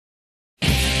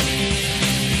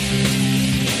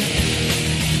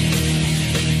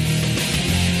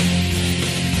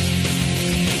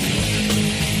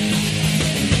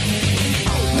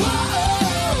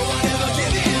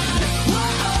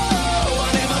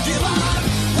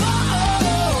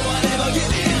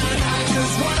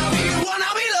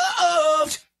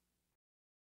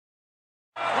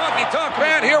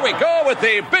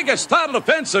The biggest title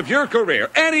defense of your career.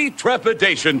 Any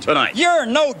trepidation tonight? You're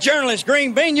no journalist,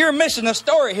 Green Bean. You're missing the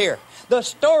story here. The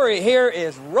story here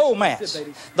is romance.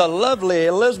 The lovely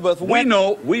Elizabeth went...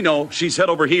 We know. She's head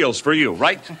over heels for you,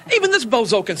 right? Even this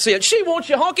bozo can see it. She wants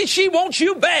you, Honky. She wants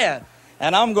you bad.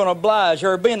 And I'm going to oblige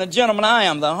her. Being a gentleman I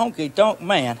am, the honky-tonk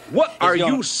man. What are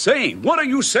you saying? What are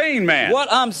you saying, man? What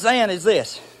I'm saying is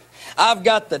this. I've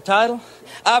got the title,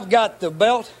 I've got the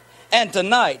belt, and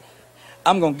tonight,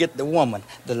 I'm going to get the woman,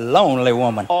 the lonely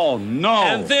woman. Oh, no.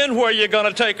 And then where you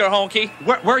going to take her, Honky?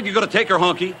 Where are you going to take her,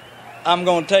 Honky? I'm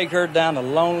going to take her down a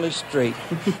lonely street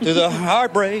to the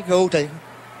Heartbreak Hotel.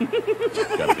 You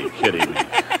gotta be kidding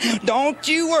me. Don't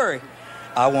you worry.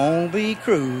 I won't be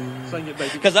cruel. Sing it,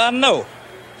 baby. Because I know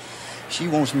she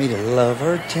wants me to love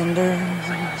her tender.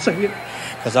 Sing it.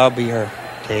 Because I'll be her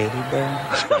teddy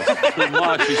bear. Too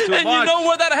much. He's too much. And you know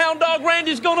where that hound dog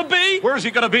Randy's going to be? Where's he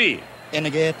going to be? In the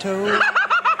ghetto.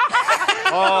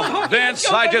 Oh, Vince,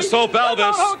 I just hope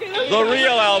Elvis, the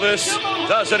real Elvis,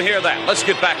 doesn't hear that. Let's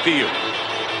get back to you.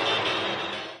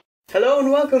 Hello and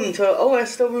welcome to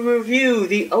OSW Review,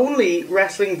 the only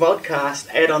wrestling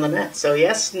podcast out on the net. So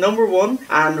yes, number one,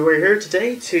 and we're here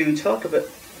today to talk about...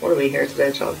 What are we here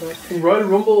today to talk about? Royal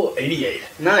Rumble 88.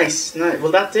 Nice.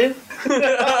 Will that do?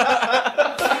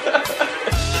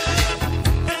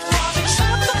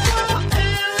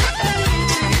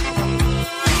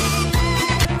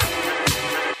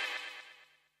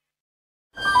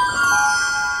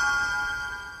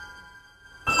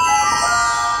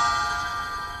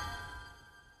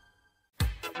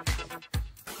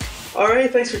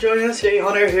 Alright, thanks for joining us. Jay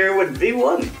Hunter here with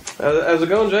V1. How's it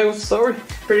going, Jay? What's the story?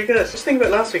 Pretty good. Just think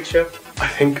about last week's show. I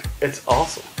think it's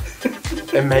awesome.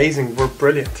 Amazing. We're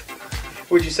brilliant.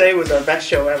 Would you say it was our best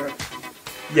show ever?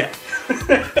 Yeah.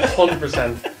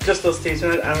 100%. Just us two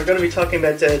tonight, and we're going to be talking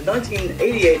about the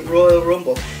 1988 Royal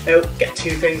Rumble. Now, get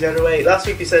two things out of the way. Last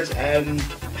week you said,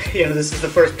 this is the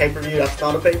first pay-per-view that's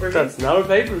not a pay-per-view. That's not a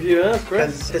pay-per-view, yeah, that's great.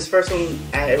 Because this first one,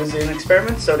 it was an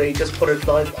experiment, so they just put it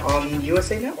live on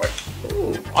USA Network.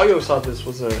 Ooh, I always thought this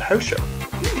was a house show.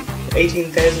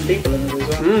 18,000 people in it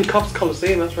as well. Cops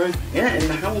Coliseum, that's right. Yeah, in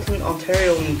Hamilton,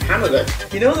 Ontario in Canada.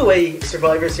 You know the way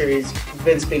Survivor Series,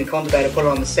 Vince being a cunt about it, put it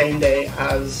on the same day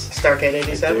as Starrcade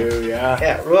 87? I do, yeah.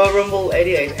 Yeah, Royal Rumble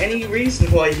 88. Any reason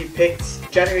why he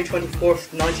picked January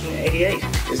 24th, 1988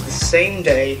 is the same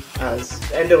day as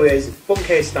NWA's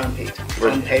Bunkhouse Stampede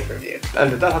on pay-per-view.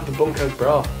 And did that have the bunkhouse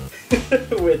bra?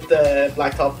 With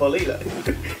Blacktop Bully.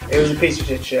 It was a piece of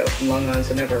shit show from Long Island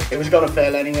to Never. It was gonna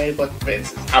fail anyway, but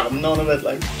Vince is having none of it.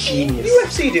 Like, genius.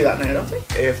 UFC do that now, don't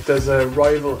they? If there's a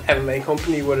rival MMA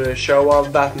company with a show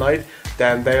on that night,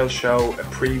 then they'll show a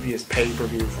previous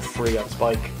pay-per-view for free on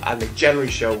Spike, and they generally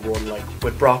show one like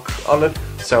with Brock on it,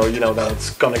 so you know that it's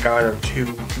gonna garner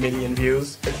 2 million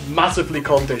views. It's massively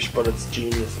cuntish, but it's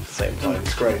genius at the same time.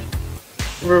 It's great.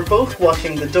 We're both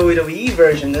watching the WWE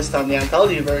version this time, the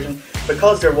anthology version,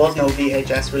 because there was no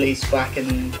VHS release back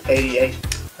in '88.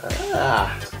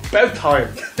 About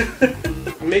time.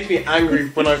 It makes me angry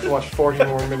when I have to watch 40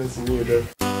 more minutes than you do.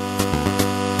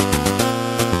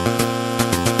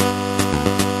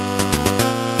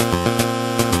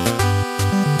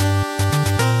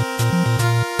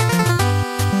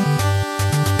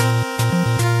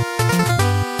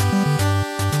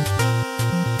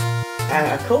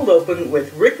 A cold open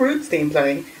with Rick Rude's theme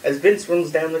playing as Vince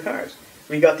runs down the card.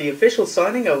 We got the official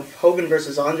signing of Hogan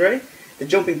vs. Andre, the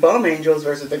Jumping Bomb Angels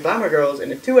versus the Glamour Girls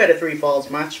in a 2 out of 3 falls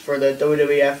match for the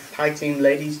WWF Tag Team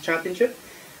Ladies Championship,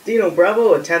 Dino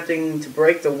Bravo attempting to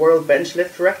break the World Bench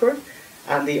Lift record,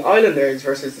 and the Islanders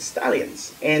versus the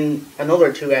Stallions in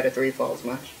another 2 out of 3 falls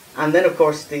match. And then of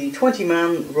course the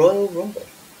 20-man Royal Rumble.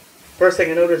 First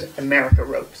thing I noticed, America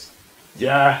ropes.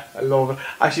 Yeah, I love it.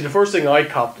 Actually, the first thing I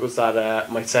copped was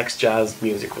that my sex jazz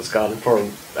music was gone for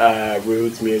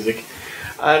Rude's music.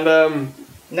 And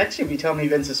next you'll be telling me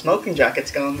Vince's smoking jacket's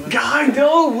gone. I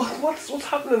know! What's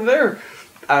happening there?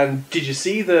 And did you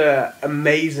see the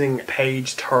amazing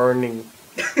page turning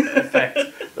effect?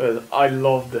 I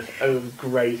loved it. It was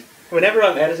great. Whenever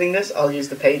I'm editing this, I'll use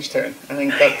the page turn. I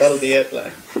think that'll be it.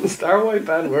 Like. Star White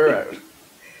Band, we're out.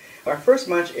 Our first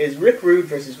match is Rick Rude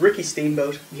versus Ricky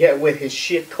Steamboat. Yeah, with his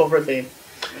shit cover theme.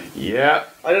 Yeah.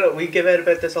 I don't know, we give out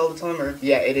about this all the time, or...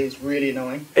 Yeah, it is really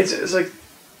annoying. It's like...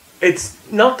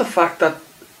 It's not the fact that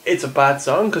it's a bad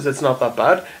song, because it's not that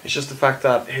bad. It's just the fact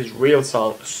that his real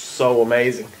song is so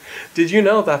amazing. Did you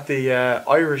know that the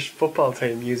Irish football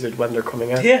team use it when they're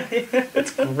coming out? Yeah.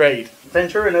 It's great.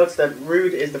 Ventura notes that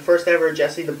Rude is the first ever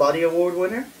Jesse the Body Award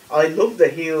winner. I love the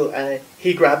heel,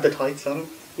 he grabbed the tights on him.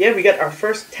 Yeah, we got our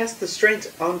first test of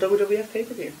strength on WWF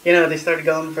pay-per-view. You know, they started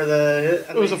going for the...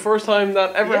 It was the first time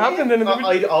that ever happened in a WWE.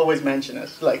 I'd always mention it.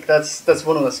 Like, that's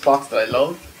one of the spots that I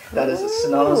love. That is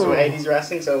synonymous with 80s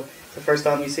wrestling, so it's the first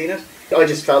time we've seen it. I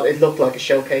just felt it looked like a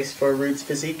showcase for Rude's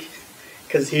physique.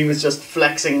 Because he was just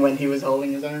flexing when he was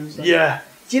holding his arms. Yeah.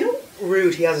 Do you know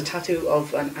Rude, he has a tattoo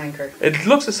of an anchor? It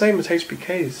looks the same as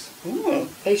HBK's. Oh,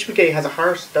 HBK has a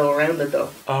heart though around it though.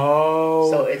 Oh,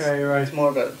 so okay, it's more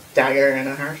of a dagger and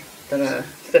a heart than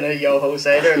a yo-ho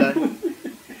sailor. Like.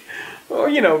 Or,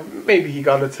 you know, maybe he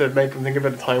got it to make him think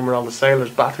about a time when all the sailors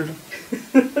battered him.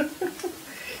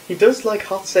 He does like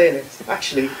hot sailors.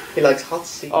 Actually, he likes hot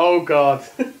sea. Oh, God.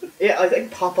 Yeah, I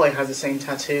think Popeye has the same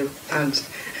tattoo and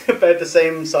about the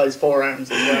same size forearms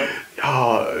as well.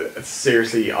 Oh,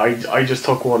 seriously, I just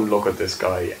took one look at this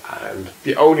guy and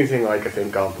the only thing I could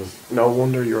think of was, no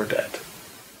wonder you're dead.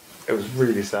 It was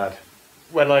really sad.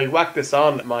 When I whacked this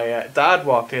on, my dad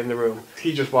walked in the room.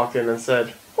 He just walked in and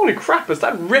said, "Holy crap, is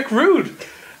that Rick Rude?"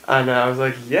 And I was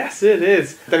like, "Yes, it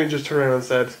is." Then he just turned around and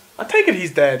said, "I take it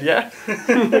he's dead, yeah?"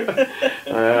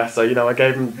 So, you know, I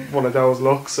gave him one of those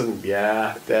looks and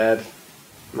yeah, dead.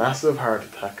 Massive heart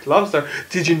attack. Lobster.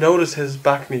 Did you notice his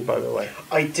back knee, by the way?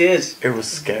 I did. It was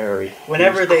scary.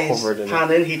 Whenever they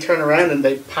pan in, he'd turn around and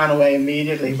they'd pan away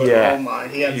immediately. But yeah, oh my,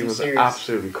 he was serious.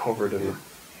 Absolutely covered in it.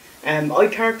 I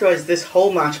characterised this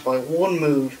whole match by one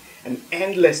move, an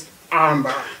endless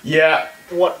armbar. Yeah.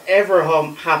 Whatever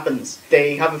happens,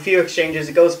 they have a few exchanges,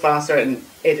 it goes faster, and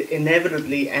it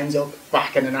inevitably ends up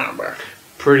back in an armbar.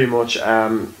 Pretty much.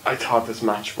 I thought this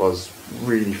match was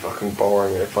really fucking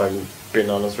boring, if I'm being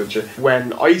honest with you.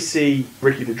 When I see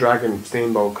Ricky the Dragon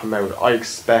Steamboat come out, I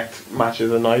expect match of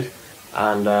the night,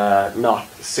 and not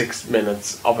 6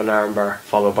 minutes of an armbar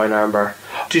followed by an armbar.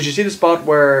 Did you see the spot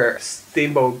where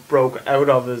Steamboat broke out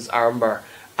of his armbar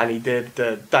and he did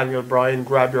the Daniel Bryan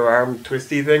grab your arm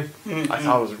twisty thing? Mm-hmm. I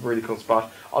thought it was a really cool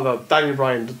spot, although Daniel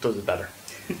Bryan does it better.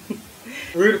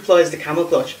 Rude applies the camel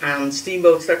clutch and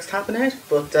Steamboat starts tapping out,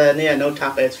 but yeah, no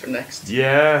tap outs for the next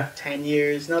 10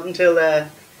 years, not until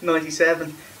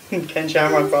 97. Ken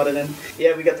Shamrock brought it in.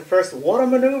 Yeah, we got the first what a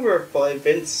maneuver by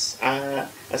Vince as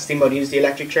Steamboat used the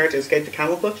electric chair to escape the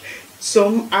camel clutch.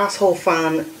 Some asshole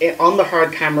fan on the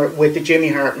hard camera with the Jimmy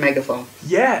Hart megaphone.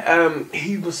 Yeah,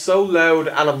 he was so loud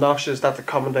and obnoxious that the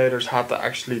commentators had to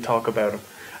actually talk about him.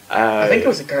 I think it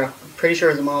was a girl. I'm pretty sure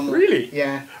it was a mom. Really?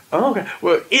 Yeah. Oh, okay.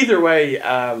 Well, either way,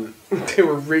 they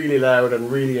were really loud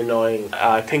and really annoying.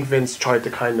 I think Vince tried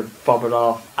to kind of fob it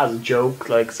off as a joke,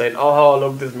 like saying, "Oh,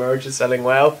 look, this merch is selling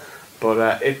well,"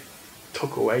 but it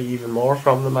took away even more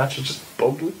from the match. It just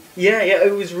bugged me. Yeah,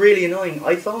 it was really annoying.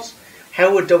 I thought,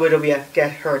 how would WWF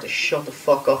get her to shut the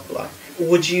fuck up? Like,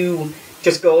 would you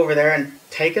just go over there and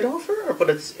take it off her? But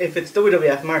if it's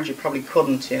WWF merch, you probably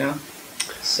couldn't, you know.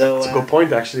 So that's a good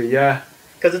point, actually. Yeah.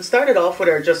 Because it started off with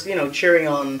her just, you know, cheering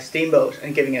on Steamboat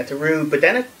and giving it to Rude, but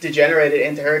then it degenerated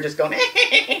into her just going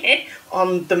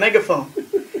on the megaphone.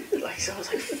 Like, so I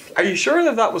was like, are you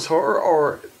sure that was her,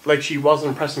 or like she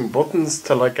wasn't pressing buttons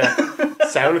to like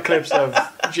sound clips of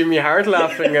Jimmy Hart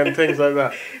laughing and things like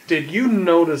that? Did you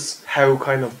notice how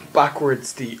kind of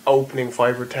backwards the opening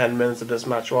 5 or 10 minutes of this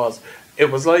match was? It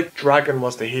was like Dragon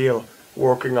was the heel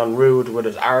working on Rude with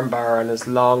his armbar and his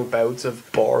long bouts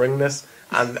of boringness.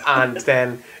 And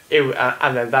then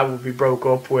that would be broke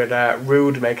up with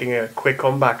Rude making a quick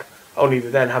comeback, only to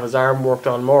then have his arm worked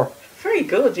on more. Very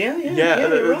good, yeah.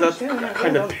 That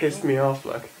kind of pissed me off.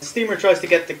 Like, Steamer tries to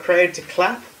get the crowd to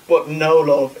clap, but no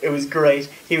love. It was great.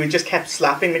 He would just kept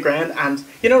slapping the ground, and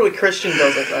you know what Christian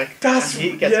does it like.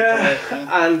 He gets it.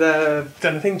 And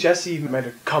then I think Jesse made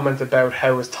a comment about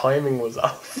how his timing was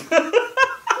off.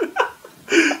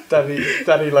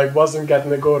 that he like wasn't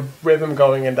getting a good rhythm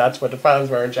going, and that's what the fans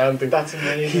weren't chanting. That's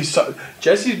amazing.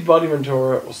 Jesse's body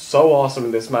Ventura was so awesome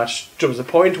in this match. There was a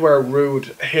point where Rude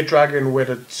hit Dragon with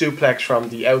a suplex from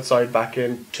the outside back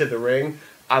into the ring,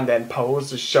 and then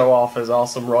posed to show off his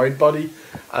awesome ride body.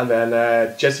 And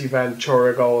then Jesse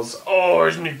Ventura goes, "Oh,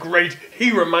 isn't he great?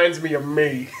 He reminds me of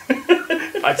me."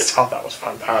 I just thought that was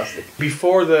fantastic.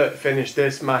 Before the finish,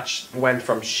 this match went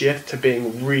from shit to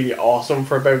being really awesome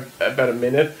for about a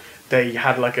minute. They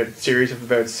had like a series of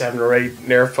about 7 or 8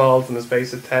 near falls in the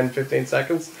space of 10-15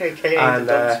 seconds. And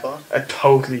it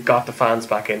totally got the fans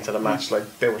back into the match.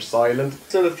 Like, they were silent.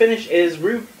 So the finish is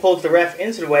Rude pulls the ref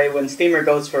into the way when Steamer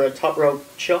goes for a top rope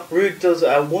chop. Rude does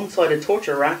a one-sided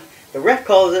torture rack. The ref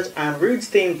calls it, and Rude's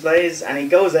theme plays, and he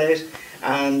goes out.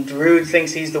 And Rude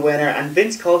thinks he's the winner, and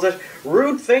Vince calls it,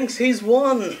 Rude thinks he's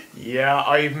won. Yeah,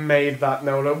 I've made that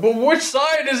note. But which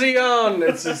side is he on?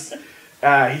 It's just,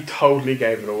 he totally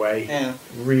gave it away. Yeah.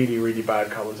 Really, really bad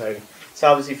commentating. So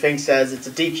obviously Fink says it's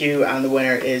a DQ and the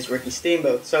winner is Ricky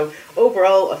Steamboat. So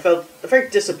overall I felt a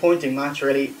very disappointing match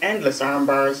really. Endless arm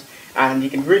bars and you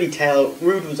can really tell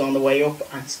Rude was on the way up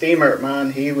and Steamer,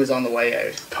 man, he was on the way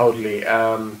out. Totally.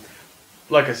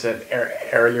 Like I said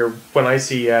earlier, when I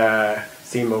see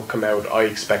Steamboat come out, I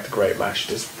expect a great match.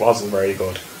 This wasn't very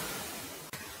good.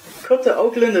 Cut to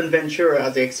Oakland and Ventura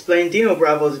as they explain Dino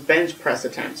Bravo's bench press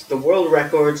attempts. The world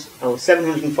record of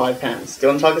 705 pounds. Do you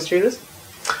want to talk us through this?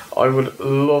 I would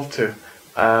love to.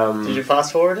 Did you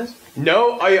fast forward it?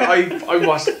 No, I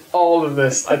watched all of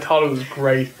this. I thought it was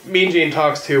great. Mean Gene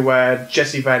talks to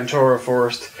Jesse Ventura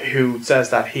first, who says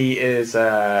that he is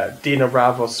Dino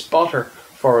Bravo's spotter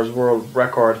for his world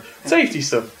record safety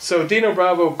stuff. So Dino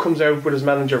Bravo comes out with his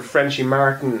manager Frenchie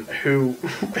Martin, who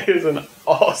is an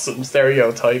awesome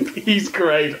stereotype. He's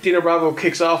great. Dino Bravo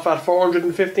kicks off at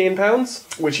 415 pounds,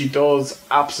 which he does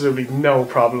absolutely no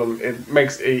problem.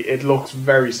 It looks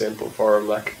very simple for him.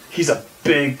 Like, he's a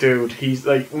big dude. He's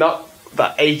like not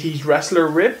that 80s wrestler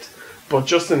ripped, but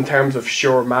just in terms of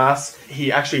sheer mass,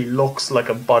 he actually looks like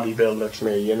a bodybuilder to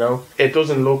me, you know? It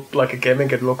doesn't look like a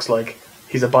gimmick, it looks like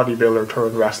he's a bodybuilder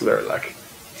turned wrestler. Like,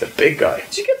 he's a big guy.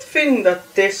 Did you get the feeling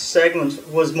that this segment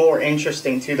was more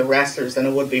interesting to the wrestlers than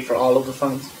it would be for all of the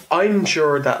fans? I'm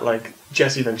sure that like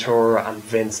Jesse Ventura and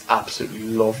Vince absolutely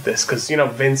loved this because, you know,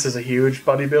 Vince is a huge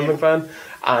bodybuilding fan, and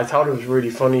I thought it was really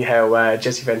funny how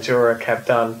Jesse Ventura kept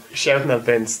on shouting at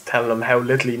Vince, telling him how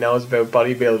little he knows about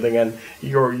bodybuilding and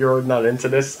you're not into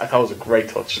this. I thought it was a great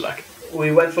touch. Like,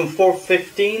 we went from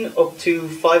 415 up to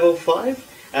 505.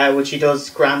 Which he does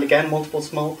grand again, multiple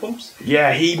small pumps.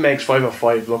 Yeah, he makes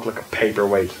 505 look like a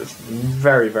paperweight. It's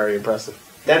very, very impressive.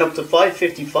 Then up to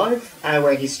 555,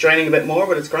 where he's straining a bit more,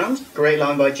 but it's grand. Great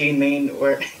line by Gene Mean,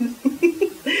 where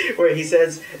where he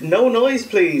says, "No noise,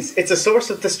 please. It's a source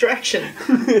of distraction."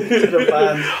 To the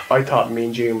fans. I thought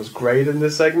Mean Gene was great in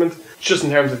this segment. Just in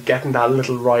terms of getting that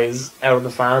little rise out of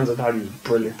the fans, I thought he was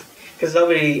brilliant. Because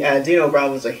obviously Dino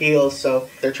Bravo's a heel, so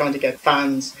they're trying to get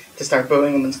fans to start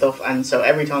booing him and stuff, and so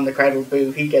every time the crowd would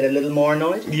boo, he'd get a little more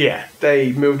annoyed. Yeah,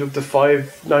 they moved up to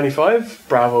 595.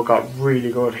 Bravo got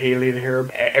really good heel here.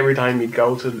 Every time he'd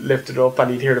go to lift it up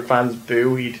and he'd hear the fans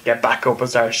boo, he'd get back up and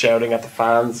start shouting at the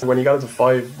fans. When he got up to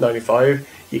 595,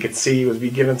 you could see he was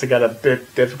beginning to get a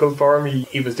bit difficult for him.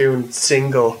 He was doing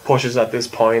single pushes at this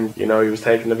point, you know, he was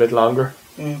taking a bit longer.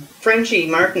 Frenchie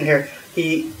Martin here,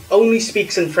 he only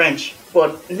speaks in French,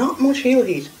 but not much heel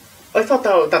heat. I thought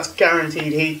that's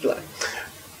guaranteed heat. Like.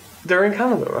 They're in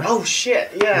Canada, right? Oh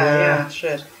shit, yeah,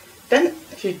 shit. Then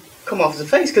he come off as a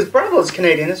face, because Bravo's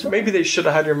Canadian as well. Maybe they should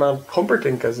have had your man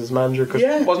Humperdinck as his manager, because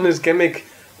it wasn't his gimmick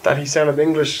that he sounded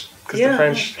English, because the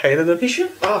French hated it. He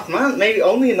should. Oh man, maybe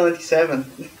only in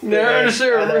 97. Yeah,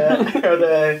 sure. Or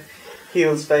the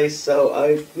heel's face. So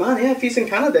if he's in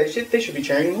Canada, they should be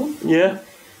cheering him on. Yeah.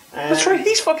 That's right,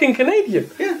 he's fucking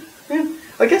Canadian. Yeah.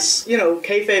 I guess, you know,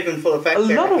 kayfabe in full effect. A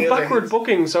lot of backward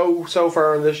booking so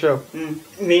far on this show.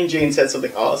 Mean Gene said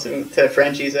something awesome to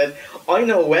Frenchie. He said, "I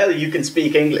know well you can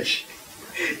speak English."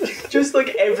 Just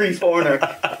like every foreigner.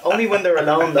 Only when they're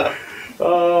alone though.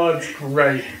 Oh, it's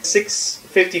great.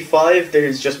 655,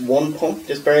 there's just one pump,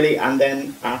 just barely, and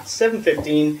then at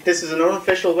 715, this is an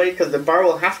unofficial weight because the bar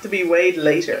will have to be weighed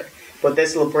later. But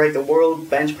this will break the world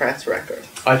bench press record.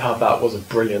 I thought that was a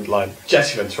brilliant line.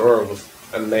 Jesse Ventura was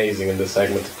amazing in this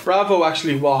segment. Bravo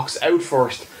actually walks out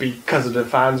first because of the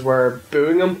fans were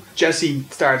booing him. Jesse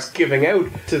starts giving out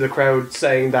to the crowd,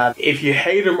 saying that if you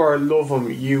hate him or love him,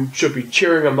 you should be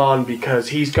cheering him on because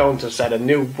he's going to set a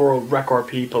new world record,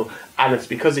 people, and it's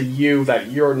because of you that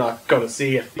you're not going to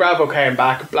see it. Bravo came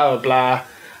back, blah blah blah,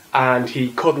 and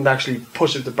he couldn't actually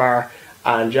push at the bar.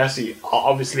 And Jesse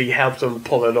obviously helped him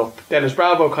pull it up. Then as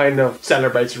Bravo kind of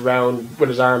celebrates around with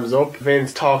his arms up,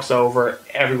 Vince talks over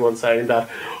everyone saying that,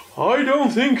 "I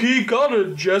don't think he got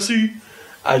it, Jesse."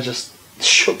 I just,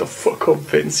 shut the fuck up,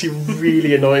 Vince. You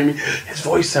really annoy me. His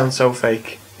voice sounds so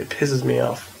fake. It pisses me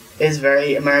off. It's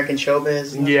very American showbiz,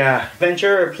 isn't it? Yeah.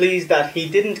 Ventura pleased that he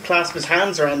didn't clasp his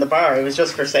hands around the bar. It was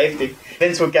just for safety.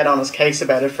 Vince would get on his case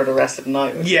about it for the rest of the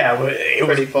night. Yeah, but it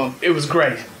was fun. It was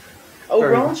great.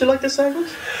 Overall, did you like this segment?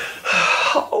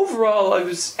 Overall, I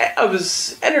was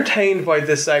entertained by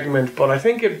this segment, but I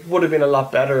think it would have been a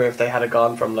lot better if they had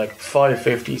gone from like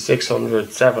 550,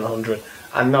 600, 700,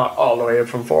 and not all the way up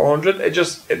from 400.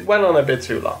 It went on a bit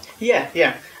too long. Yeah.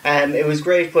 It was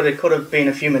great, but it could have been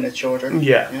a few minutes shorter.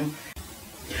 Yeah.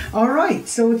 Alright,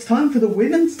 so it's time for the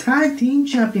Women's Tag Team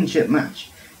Championship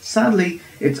match. Sadly,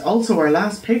 it's also our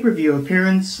last pay-per-view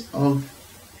appearance of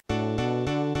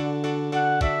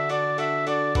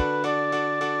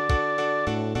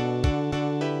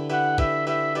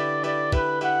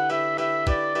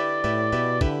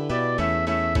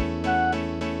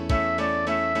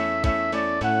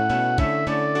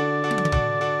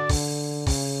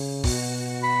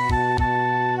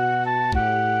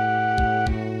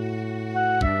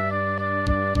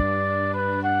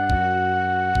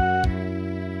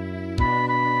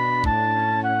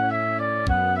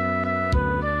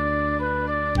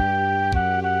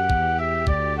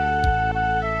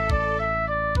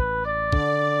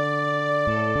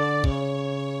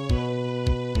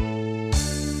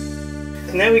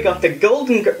Now we got the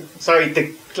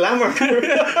the Glamour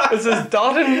This is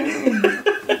Dotton.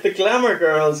 the Glamour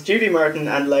Girls, Judy Martin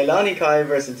and Leilani Kai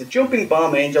versus the Jumping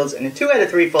Bomb Angels in a 2 out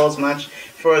of 3 falls match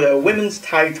for the women's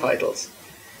tag titles.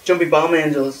 Jumping Bomb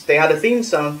Angels, they had a theme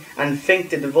song and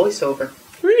Fink did the voiceover.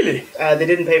 Really? They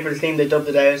didn't pay for the theme, they dubbed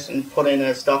it out and put in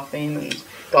a stock theme and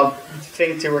got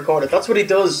Fink to record it. That's what he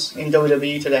does in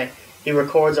WWE today. He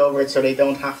records over it so they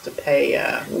don't have to pay.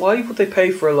 Why would they pay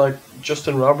for like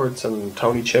Justin Roberts and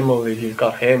Tony Chimmel if you've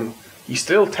got him? He's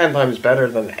still 10 times better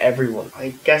than everyone.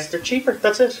 I guess they're cheaper,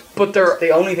 that's it. But That's the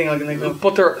only thing I can think of.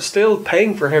 But they're still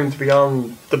paying for him to be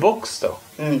on the books though.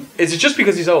 Is it just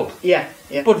because he's old? Yeah.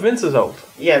 But Vince is old.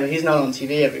 Yeah, but he's not on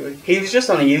TV every week. He was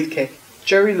just on a youth kick.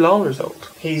 Jerry Lawler's old.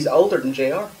 He's older than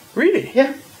JR. Really?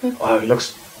 Yeah. Wow, he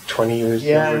looks 20 years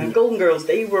Yeah, younger. and Golden Girls,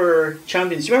 they were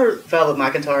champions. Do you remember Velvet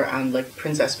McIntyre and like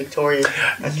Princess Victoria?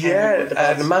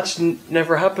 Yeah, the match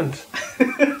never happened.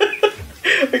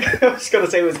 I was going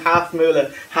to say it was half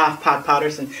Moolah, half Pat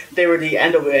Patterson. They were the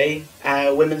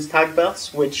NWA women's tag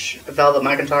belts, which Velvet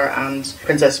McIntyre and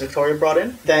Princess Victoria brought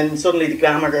in. Then suddenly the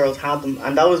Glamour Girls had them,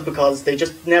 and that was because they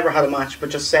just never had a match, but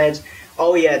just said,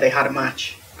 oh yeah, they had a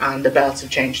match, and the belts have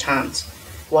changed hands.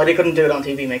 Why they couldn't do it on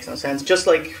TV makes no sense. Just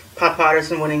like Pat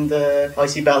Patterson winning the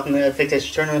IC belt in the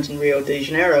fictitious tournament in Rio de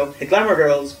Janeiro, the Glamour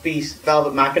Girls beat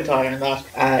Velvet McIntyre in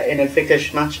that in a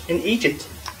fictitious match in Egypt.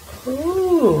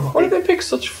 Ooh, why did they pick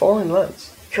such foreign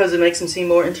lands? Because it makes them seem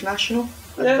more international.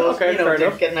 Yeah, okay, fair they're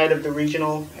enough. getting out of the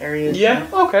regional areas. Yeah,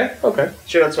 okay.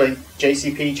 Sure, that's why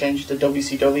JCP changed to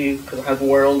WCW, because it had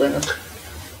world in it.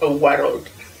 A world.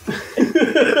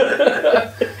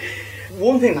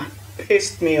 One thing that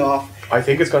pissed me off I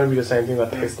think it's going to be the same thing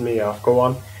that pissed me off. Go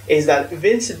on. is that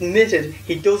Vince admitted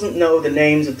he doesn't know the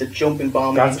names of the Jumping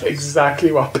Bomb That's Angels.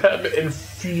 exactly what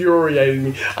infuriated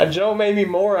me. And Joe made me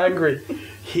more angry.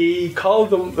 He called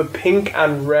them the pink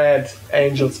and red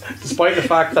angels, despite the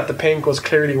fact that the pink was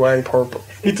clearly wearing purple.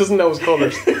 He doesn't know his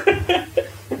colours.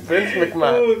 Vince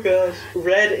McMahon. Oh gosh.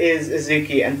 Red is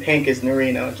Izuki and pink is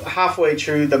Narino. Halfway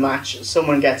through the match,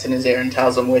 someone gets in his ear and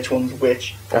tells him which one's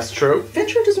which. That's true.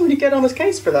 Ventura doesn't really get on his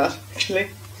case for that, actually.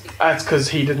 That's because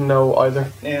he didn't know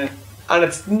either. Yeah. And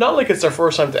it's not like it's their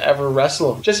first time to ever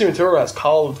wrestle. Jesse Ventura has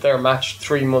called their match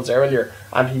 3 months earlier,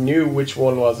 and he knew which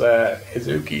one was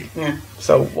Izuki. Yeah.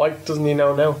 So why doesn't he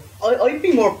know now? I'd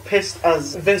be more pissed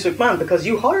as Vince McMahon because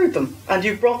you hired them and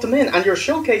you brought them in and you're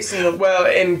showcasing them. Well,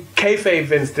 in kayfabe,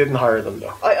 Vince didn't hire them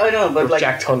though. I know, but With like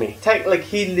Jack Tunney.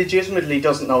 He legitimately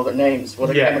doesn't know their names.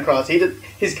 What I Yeah. came across,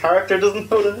 his character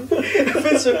doesn't know them.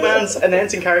 Vince McMahon's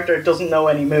announcing character doesn't know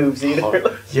any moves either.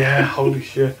 Oh, yeah, holy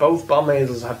shit. Both Bomb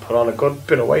Angels had put on a good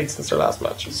bit of weight since their last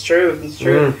match. It's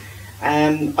true.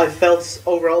 I felt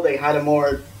overall they had a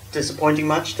more disappointing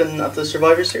match than at the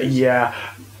Survivor Series. Yeah.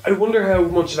 I wonder how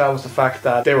much of that was the fact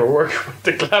that they were working with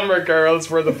the Glamour Girls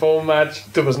for the full match.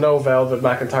 There was no Velvet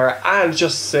McIntyre, and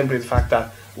just simply the fact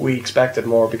that we expected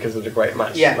more because of the great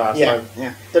match last time.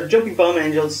 Yeah. The Jumping Bomb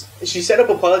Angels, she set up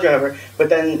a pile driver, but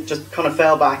then just kind of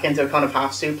fell back into a kind of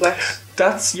half suplex.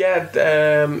 That's,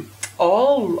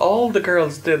 all the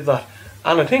girls did that.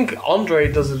 And I think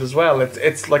Andre does it as well.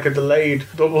 It's like a delayed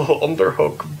double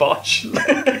underhook botch.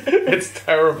 It's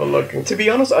terrible looking. To be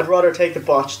honest, I'd rather take the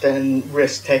botch than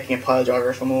risk taking a pile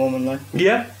driver from a woman. Like,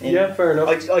 Yeah, fair enough.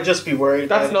 I'd just be worried.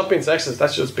 That's about not being sexist,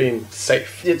 that's just being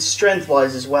safe. It's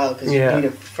strength-wise as well, because Yeah. you need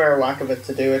a fair whack of it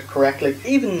to do it correctly.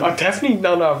 Even I'm definitely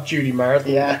none of Judy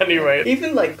Martin anyway.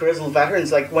 Even like grizzled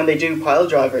veterans, like when they do pile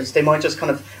drivers, they might just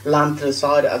kind of land to the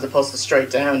side as opposed to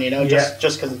straight down, just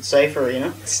because it's safer,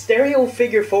 Stereo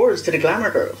figure fours to the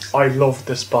Glamour Girls. I loved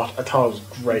this spot. I thought it was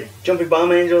great. Jumping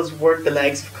Bomb Angels work the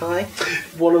legs of Kai.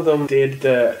 One of them did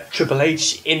the Triple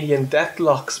H Indian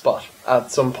Deathlock spot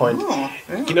at some point. Oh,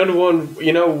 yeah. You know the one,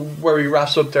 where he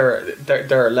wraps up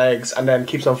their legs and then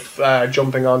keeps on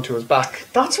jumping onto his back.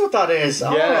 That's what that is.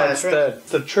 Yeah, it's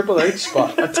the Triple H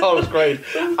spot. I thought it was great.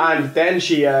 And then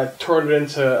she turned it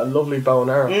into a lovely bow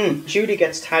and arrow. Judy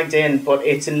gets tagged in, but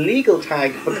it's an illegal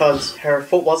tag because her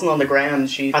foot wasn't on the ground.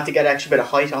 She had to get an extra bit of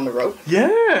height on the rope.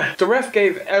 Yeah. The ref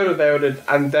gave out about it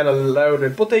and then allowed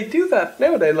it. But they do that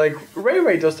nowadays. Like,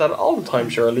 Ray does that all the time,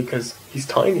 surely, because he's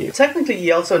tiny. Technically,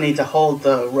 you also need to hold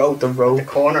the rope. The rope. The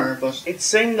corner, but it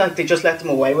seemed like they just let them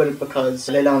away with it because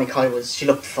Leilani Kai she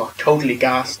looked totally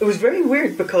gassed. It was very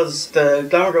weird because the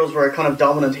Glamour Girls were kind of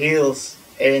dominant heels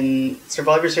in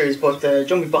Survivor Series, but the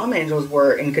Jumping Bomb Angels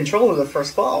were in control of the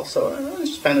first fall, so I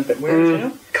just found it a bit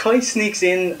weird, Kai sneaks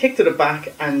in, kick to the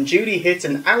back, and Judy hits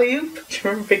an alley-oop. Do you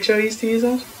remember Big Show used to use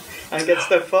that? and gets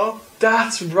the fall.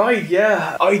 That's right,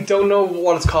 yeah. I don't know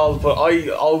what it's called, but I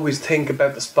always think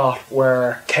about the spot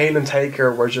where Kane and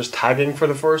Taker were just tagging for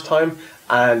the first time,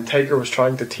 and Taker was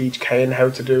trying to teach Kane how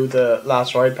to do the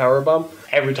last ride powerbomb.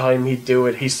 Every time he'd do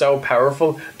it, he's so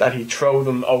powerful that he'd throw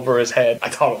them over his head. I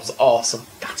thought it was awesome.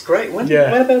 That's great.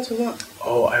 Whenabouts was that?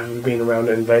 Oh, I would have been around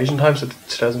Invasion time, so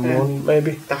 2001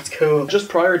 maybe. That's cool. Just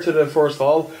prior to the first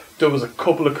fall, there was a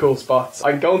couple of cool spots.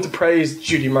 I'm going to praise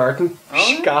Judy Martin.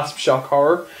 Gasp, shock,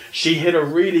 horror. She hit a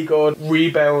really good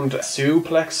rebound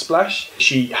suplex splash.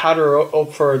 She had her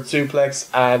up for a suplex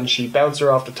and she bounced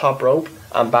her off the top rope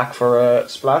and back for a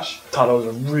splash. Thought it was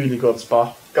a really good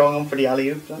spot. Going on for the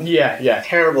alley-oop. Yeah.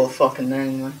 Terrible fucking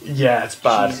name, man. Yeah, it's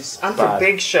bad. Jesus. And for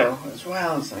Big Show as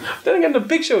well. It's like... Then again, the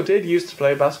Big Show did used to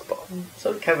play basketball.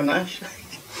 So did Kevin Nash.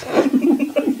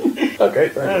 Okay,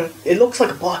 fair. It looks like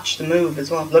a botch, the move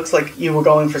as well. It looks like you were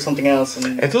going for something else.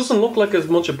 And it doesn't look like as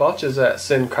much a botch as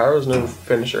Sin Cara's new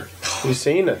finisher. Have you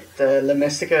seen it? The La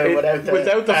Mystica without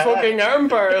the fucking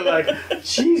armbar. Like,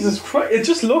 Jesus Christ. It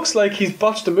just looks like he's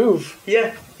botched the move.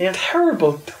 Yeah.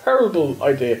 Terrible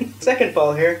idea. Second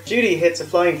fall here. Judy hits a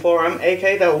flying forearm,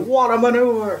 aka the what a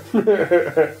maneuver.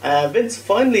 Vince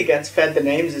finally gets fed the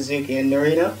names Suzuki and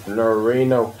Norino.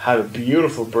 Norino had a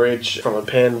beautiful bridge from a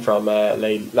pin from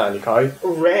Lani Kai.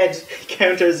 Red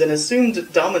counters an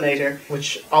assumed dominator,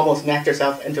 which almost knocked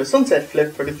herself into a sunset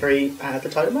flip for the three at the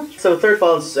title match. So third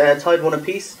fall's tied one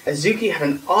apiece. Suzuki had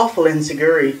an awful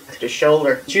enziguri to the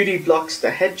shoulder. Judy blocks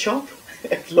the head chop.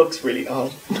 It looks really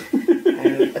odd.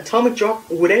 Atomic drop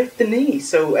without the knee,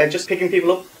 so just picking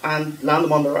people up and land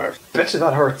them on their arse. Bet you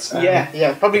that hurts.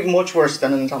 Yeah, probably much worse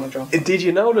than an atomic drop. Did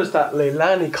you notice that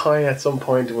Leilani Kai at some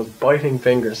point was biting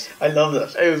fingers? I loved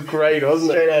it. It was great,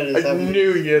 wasn't Straight out of the I 70s.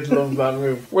 knew you'd love that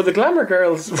move. Were the glamour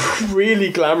girls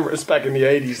really glamorous back in the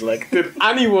 80s? Like, did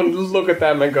anyone look at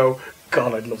them and go,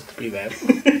 God, I'd love to be them?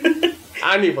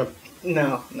 Anyone?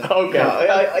 No. Okay,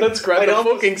 No, that's great. The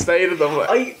fucking state of them.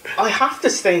 I have to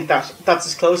think that that's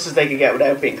as close as they could get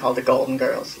without being called the Golden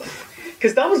Girls.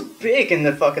 Because that was big in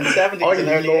the fucking 70s and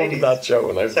early 80s. I loved that show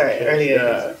when I was a kid. Early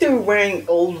 80s. They were wearing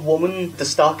old woman, the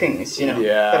stockings, Yeah.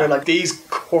 that are like... These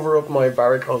cover up my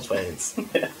varicose veins.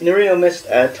 Norino missed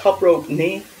a top rope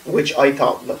knee, which I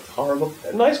thought looked horrible.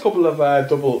 A nice couple of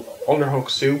double underhook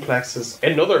suplexes.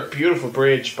 Another beautiful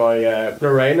bridge by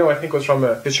Norino, I think was from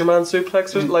a fisherman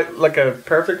suplex, like a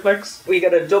perfect plex. We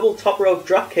got a double top rope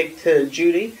drop kick to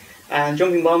Judy, and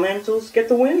Jumping Bomb Angels get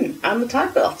the win and the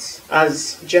tag belts,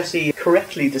 as Jesse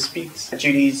correctly disputes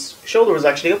Judy's shoulder was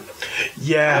actually up.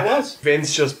 Yeah, it was.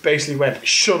 Vince just basically went,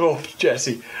 "Shut up,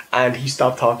 Jesse," and he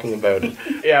stopped talking about it.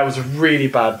 Yeah, it was a really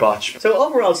bad botch. So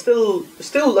overall, still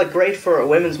like great for a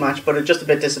women's match, but just a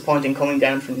bit disappointing coming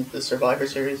down from the Survivor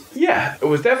Series. Yeah, it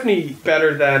was definitely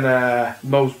better than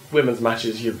most women's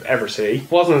matches you'd ever see.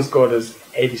 It wasn't as good as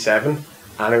 87,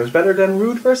 and it was better than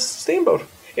Rude versus Steamboat.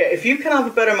 Yeah, if you can have a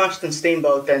better match than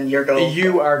Steamboat, then you're gold.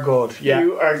 You are good. Yeah.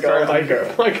 You are golden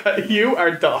girl. You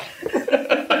are done.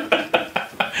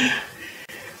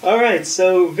 Alright,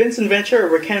 so Vince and Venture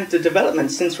recount the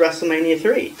development since WrestleMania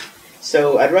 3.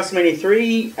 So at WrestleMania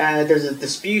 3, there's a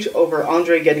dispute over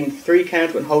Andre getting the 3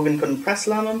 count when Hogan couldn't press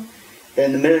slam him.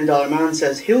 Then the $1 Million Man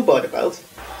says he'll buy the belt.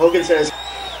 Hogan says,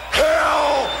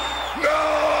 Hell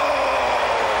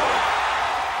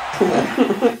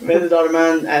 $1 Million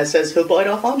Man says he'll buy it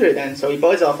off Andre then, so he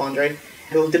buys off Andre.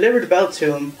 He'll deliver the belt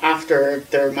to him after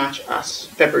their match at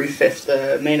February 5th,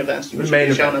 the main event. Which main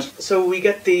will be shown event. us. So we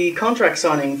get the contract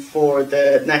signing for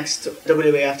the next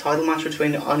WWF title match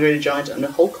between Andre the Giant and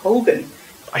Hulk Hogan.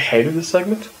 I hated this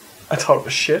segment. I thought it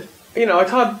was shit. I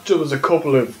thought there was a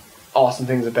couple of awesome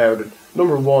things about it.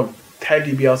 Number one, Ted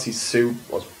DiBiase's suit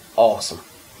was awesome.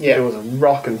 Yeah. It was a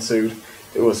rocking suit.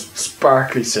 It was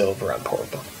sparkly silver and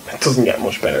purple. It doesn't get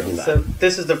much better than that. So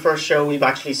this is the first show we've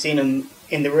actually seen him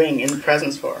in the ring, in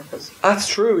presence for. That's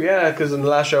true, yeah, because in the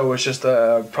last show it was just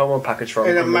a promo package from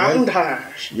In a from the ring.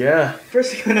 montage. Yeah.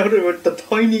 First thing I noted was the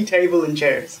tiny table and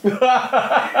chairs.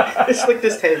 It's like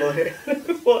this table here.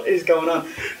 What is going on?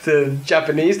 The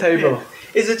Japanese table. Yeah.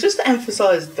 Is it just to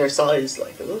emphasise their size,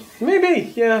 like, is it?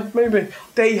 Maybe, yeah, maybe.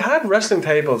 They had wrestling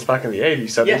tables back in the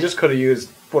 80s, so Yeah. they just could have used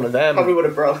one of them. Probably would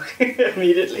have broke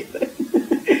immediately.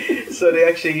 So they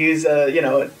actually use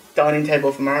a dining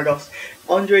table from Argos.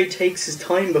 Andre takes his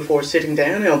time before sitting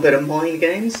down, a bit of mind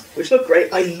games, which look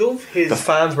great. I love his... The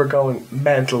fans were going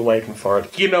mental waiting for it.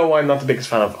 I'm not the biggest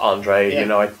fan of Andre.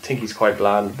 Yeah. I think he's quite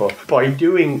bland, but by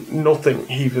doing nothing,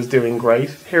 he was doing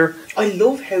great here. I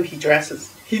love how he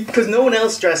dresses. Because no one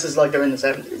else dresses like they're in the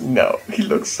 70s. No, he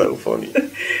looks so funny.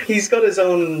 He's got his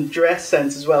own dress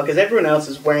sense as well, because everyone else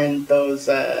is wearing those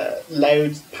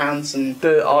loud pants and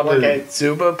The workout.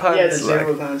 Zuba pants. Yeah, the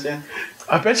Zuba pants, yeah.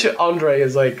 I bet you Andre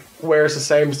is like wears the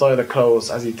same style of clothes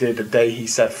as he did the day he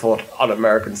set foot on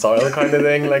American Style kind of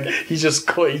thing. Like he just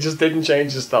didn't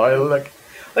change his style. Like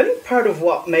I think part of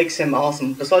what makes him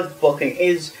awesome, besides the booking,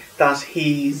 is that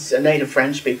he's a native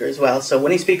French speaker as well. So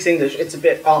when he speaks English, it's a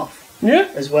bit off.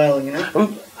 Yeah. As well, you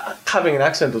know. Having an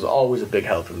accent was always a big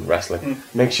help in wrestling.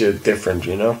 Makes you different,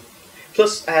 you know.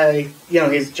 Plus, you know,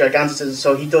 his giganticism,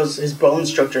 so his bone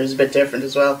structure is a bit different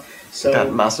as well. So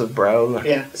That massive brow. Like.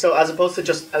 yeah. So as opposed to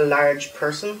just a large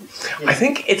person. I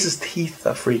think it's his teeth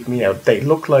that freak me out. They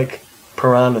look like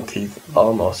piranha teeth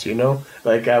almost, you know?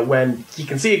 Like when you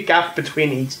can see a gap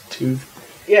between each tooth.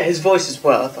 Yeah, his voice as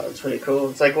well, I thought it was really cool.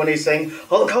 It's like when he's saying,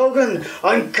 Hulk Hogan,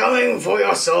 I'm coming for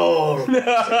your soul.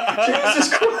 Jesus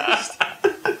Christ.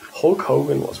 Hulk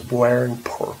Hogan was wearing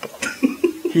purple.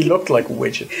 He looked like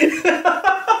Widget.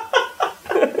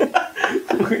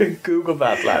 Google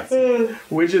that, lads.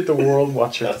 Widget the World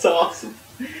Watcher. That's awesome.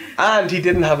 And he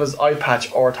didn't have his eye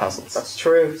patch or tassels. That's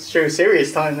true. It's true.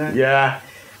 Serious time now. Yeah.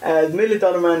 The $1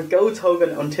 Million Man goads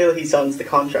Hogan until he signs the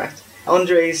contract.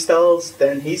 Andre stalls,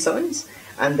 then he signs.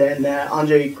 And then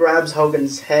Andre grabs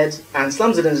Hogan's head and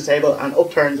slams it into the table and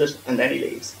upturns it, and then he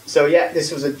leaves. So yeah,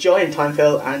 this was a giant time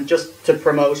fill, and just to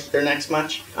promote their next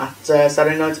match at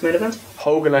Saturday night's main event.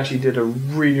 Hogan actually did a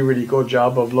really, really good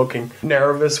job of looking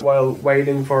nervous while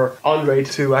waiting for Andre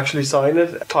to actually sign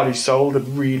it. Thought he sold it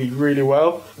really, really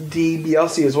well.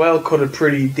 DiBiase as well cut a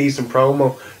pretty decent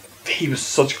promo. He was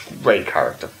such a great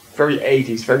character. Very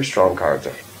 80s, very strong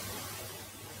character.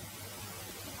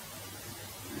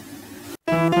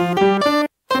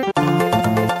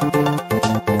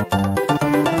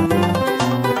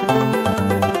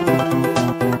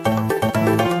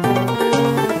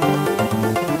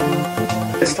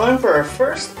 It's time for our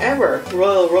first ever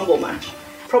Royal Rumble match.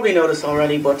 Probably noticed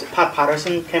already, but Pat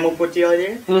Patterson came up with the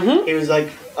idea. Mm-hmm. He was like,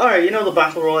 alright, you know the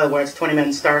Battle Royal where it's 20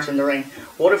 men start in the ring.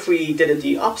 What if we did it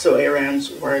the opposite way around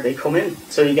where they come in?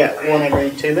 So you get one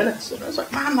every 2 minutes. And I was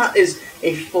like, man, that is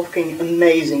a fucking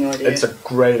amazing idea. It's a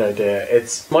great idea.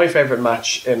 It's my favourite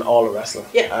match in all of wrestling.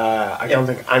 Yeah. I don't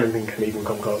think anything can even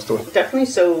come close to it. Definitely.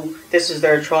 So this is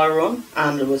their trial run,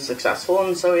 and it was successful.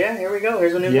 And so yeah, here we go.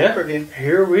 Here's a new pay-per-view.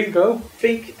 Here we go.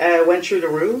 Fink went through the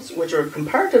rules, which are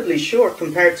comparatively short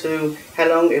compared to how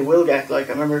long it will get. Like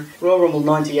I remember Royal Rumble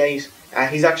 '98.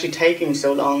 He's actually taking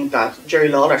so long that Jerry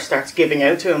Lawler starts giving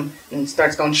out to him and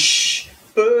starts going shh,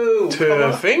 boo.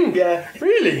 To Fink? Yeah.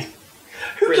 Really?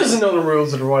 Who doesn't know the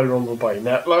rules of the Royal Rumble by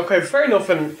now? Like, okay, fair enough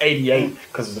in '88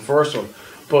 because it's the first one,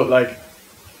 but like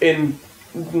in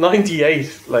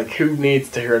 '98, like who needs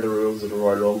to hear the rules of the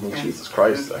Royal Rumble? Yeah. Jesus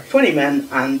Christ! Like 20 men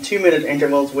and 2-minute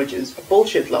intervals, which is a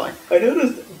bullshit lie. I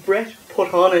noticed Brett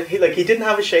put on it. He didn't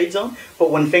have his shades on,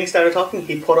 but when Fink started talking,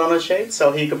 he put on his shades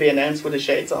so he could be announced with his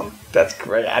shades on. That's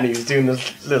great, and he was doing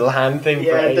this little hand thing.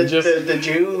 Yeah, for ages. the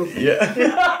Jew. Yeah.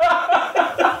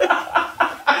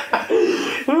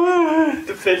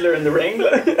 The fiddler in the ring.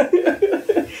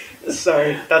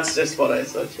 Sorry, that's just what I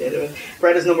associated with.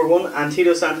 Brett is number 1 and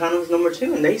Tito Santana was number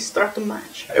 2, and they start the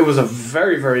match. It was a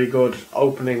very, very good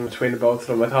opening between the both of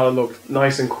them. I thought it looked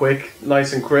nice and quick,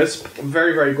 nice and crisp.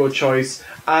 Very, very good choice.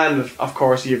 And of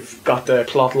course you've got the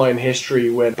plotline history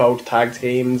with both tag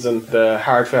teams and the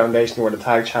Hart Foundation were the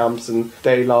tag champs and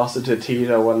they lost it to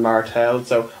Tito and Martel.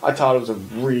 So I thought it was a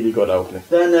really good opening.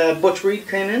 Then Butch Reed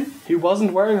came in. He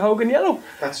wasn't wearing Hogan yellow.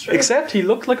 That's true. Except he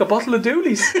looked like a bottle of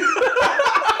Doolies.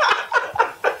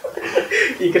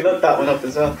 You can look that one up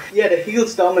as well. Yeah, the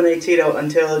heels dominate Tito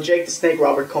until Jake the Snake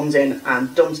Robert comes in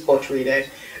and dumps Butch Reed out.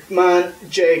 Man,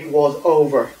 Jake was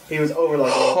over. He was over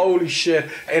like holy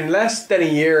shit. In less than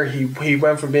a year, he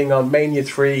went from being on Mania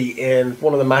 3 in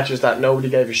one of the matches that nobody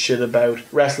gave a shit about,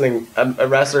 wrestling a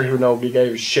wrestler who nobody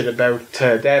gave a shit about,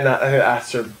 to then at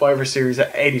Survivor Series at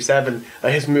 87,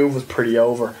 his move was pretty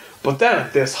over. But then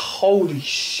at this, holy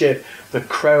shit, the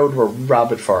crowd were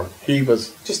rabid for him. He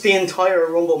was... Just the entire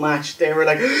Rumble match, they were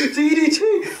like, DDT,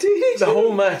 DDT. The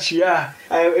whole match, yeah.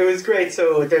 It was great.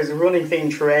 So there's a running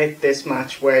theme throughout this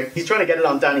match where he's trying to get it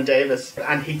on Danny Davis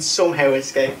and he'd somehow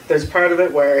escape. There's part of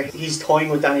it where he's toying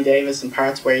with Danny Davis and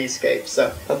parts where he escapes. So I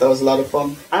thought that was a lot of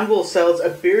fun. Anvil sells a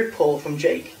beard pull from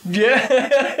Jake. Yeah.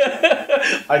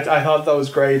 I thought that was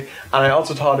great. And I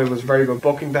also thought it was very good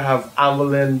booking to have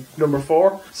Anvil in number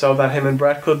 4 so that him and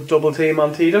Brett could double team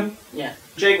on Tito. Yeah.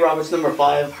 Jake Roberts number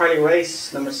 5, Harley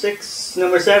Race number 6,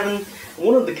 number 7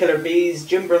 One of the Killer Bees,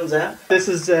 Jim Brunzell. This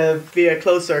is via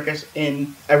closed circuit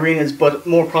in arenas, but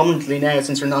more prominently now,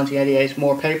 since from 1988,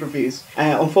 more pay-per-views.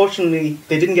 Unfortunately,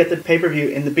 they didn't get the pay-per-view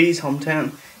in the Bees'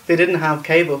 hometown. They didn't have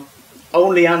cable,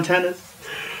 only antennas.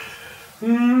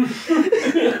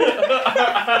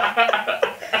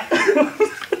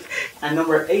 And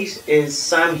number 8 is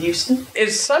Sam Houston.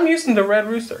 Is Sam Houston the Red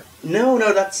Rooster? No,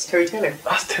 that's Terry Taylor.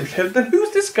 That's Terry Taylor. Then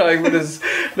who's this guy with his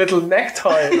little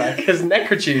necktie, like his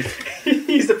neckerchief?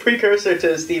 He's the precursor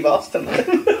to Steve Austin.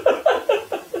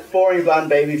 Boring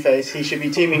bland babyface. He should be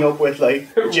teaming up with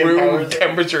like Jim Room Howard.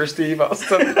 temperature Steve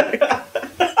Austin.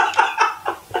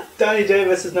 Danny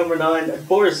Davis is number 9.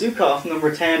 Boris Zukov,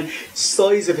 number 10.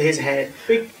 Size of his head.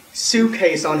 Big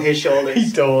suitcase on his shoulders.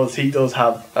 He does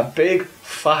have a big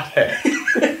fat head.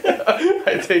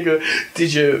 I think,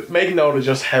 did you make note of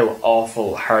just how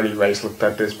awful Harley Race looked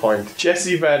at this point?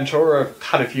 Jesse Ventura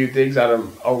had a few digs at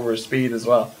him over his speed as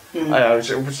well. Which I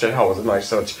thought was a nice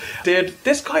touch. Did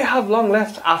this guy have long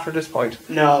left after this point?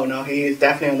 No, he is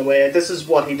definitely on the way out. This is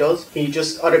what he does. He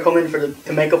just either come in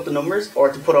to make up the numbers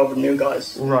or to put over new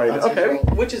guys. Right, That's his okay. role,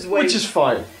 which is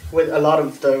fine. With a lot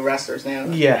of the wrestlers now.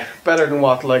 Yeah, better than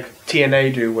what like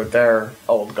TNA do with their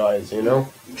old guys, you know?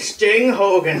 Sting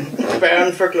Hogan,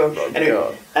 bound for glory. God.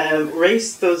 Anyway,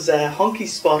 Race does a Honky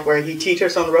spot where he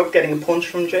teeters on the rope getting a punch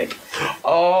from Jake.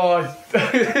 Oh,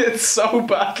 it's so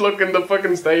bad looking, the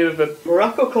fucking state of it.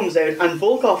 Morocco comes out and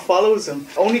Volkov follows him,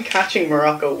 only catching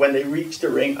Morocco when they reach the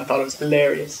ring. I thought it was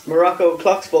hilarious. Morocco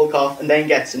clocks Volkov and then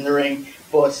gets in the ring,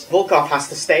 but Volkov has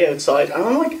to stay outside. And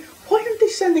I'm like, why aren't they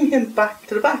sending him back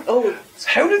to the back? Oh,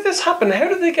 how did this happen? How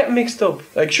did they get mixed up?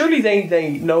 Like, surely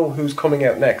they know who's coming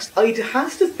out next. I'd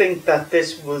have to think that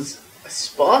this was a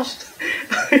spot.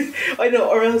 I know,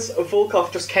 or else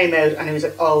Volkov just came out and he was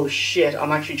like, oh shit,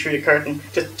 I'm actually through the curtain.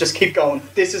 Just keep going.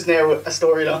 This is now a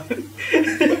storyline.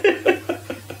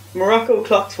 Morocco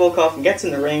clocks Volkov and gets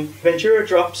in the ring. Ventura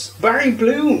drops Barry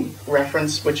Bloom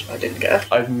reference, which I didn't get.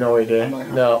 I've no idea.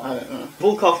 No. I don't know.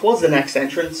 Volkov was the next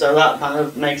entrant, so that kind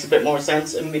of makes a bit more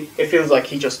sense. It feels like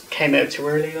he just came out too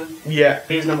early. Yeah.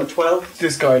 He's number 12.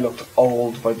 This guy looked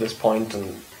old by this point,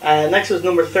 and next was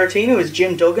number 13, who was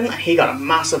Jim Duggan. He got a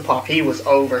massive pop. He was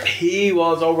over. he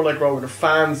was over like Rover. The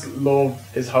fans loved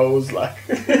his hose, like.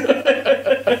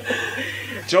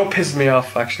 Joe pisses me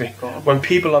off actually when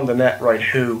people on the net write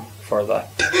 "who" for that.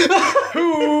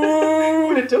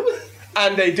 Who?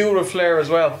 And they do it with flair as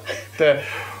well. The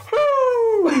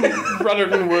who rather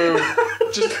than woo.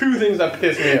 Just two things that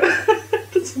piss me off.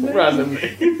 That's amazing.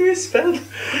 Randomly. You misspelled.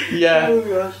 Yeah. Oh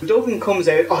gosh. Duggan comes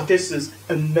out. Oh, this is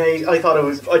amazing. I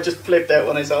just flipped out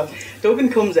when I saw it. Duggan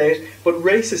comes out, but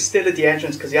Race is still at the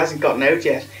entrance because he hasn't gotten out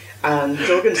yet. And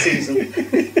Duggan sees him.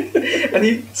 And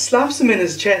he slaps him in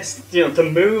his chest, to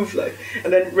move, like.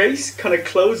 And then Race kind of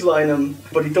clothesline him,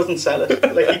 but he doesn't sell it.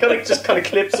 Like, he just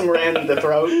clips him around in the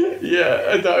throat.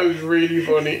 Yeah, that was really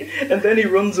funny. And then he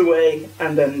runs away,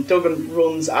 and then Duggan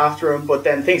runs after him, but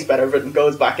then thinks better of it and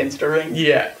goes back into the ring.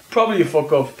 Yeah, probably a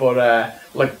fuck up, but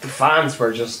the fans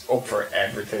were just up for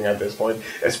everything at this point,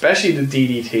 especially the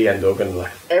DDT and Duggan.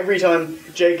 Like, every time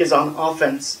Jake is on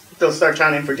offense, they'll start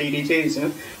chanting for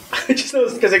DDTs, I just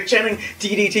noticed because they're chanting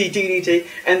DDT,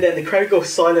 and then the crowd goes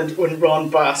silent when Ron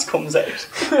Bass comes out.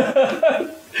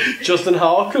 Justin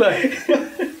Hawk, like.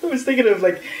 I was thinking of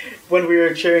when we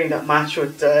were cheering that match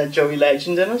with Joey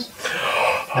Legend in it.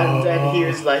 And then he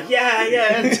was like,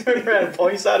 yeah, and turned around and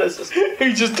points at us.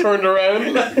 He just turned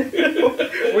around.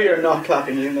 We are not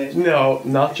clapping you, mate. No,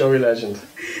 not Joey Legend.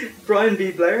 Brian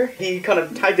B. Blair, he kind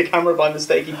of tagged the camera by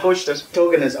mistake, he pushed it.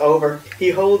 Duggan is over. He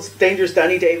holds Dangerous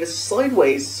Danny Davis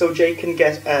sideways so Jake can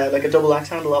get a double axe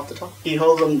handle off the top. He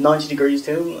holds him 90 degrees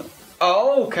to him.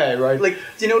 Oh, okay, right. Do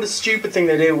you know the stupid thing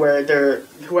they do where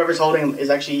whoever's holding him is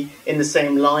actually in the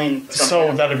same line?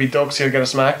 So that'd be Doug, so he'll get a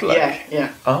smack?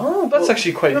 Yeah. Oh, that's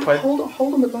actually quite...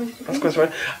 Hold on the bike. That's quite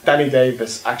right. Danny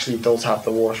Davis actually does have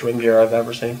the worst ring gear I've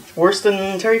ever seen. Worse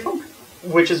than Terry Funk,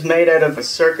 which is made out of a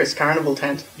circus carnival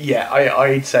tent. Yeah,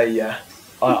 I'd say yeah.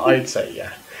 I'd say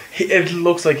yeah. It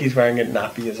looks like he's wearing a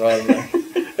nappy as well.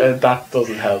 That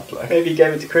doesn't help. Maybe he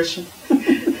gave it to Christian.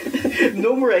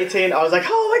 Number 18, I was like,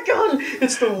 oh my god,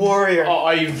 it's the Warrior. Oh,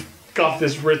 I've got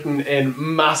this written in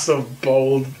massive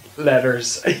bold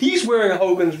letters. He's wearing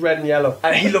Hogan's red and yellow,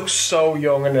 and he looks so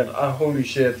young in it. Holy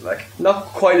shit, not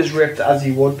quite as ripped as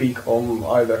he would become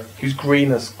either. He's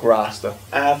green as grass though.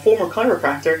 Former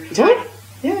chiropractor. What?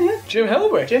 Yeah. Jim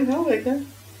Hellway. Yeah.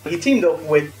 He teamed up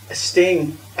with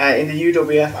Sting in the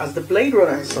UWF as the Blade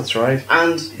Runners. That's right.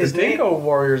 And his Dingo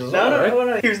Warriors as well, right?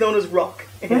 No. He was known as Rock.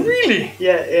 Really?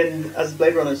 Yeah, as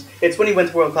Blade Runners. It's when he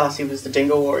went to World Class, he was the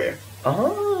Dingo Warrior.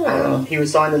 Oh. He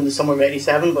was signed in the summer of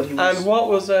 '87, but he was. And what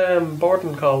was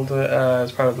Borden called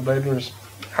as part of the Blade Runners?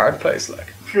 Hard Place,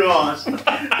 like. God.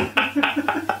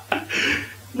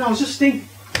 No, it was just Sting.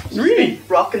 Really?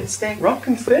 Rock and Sting. Rock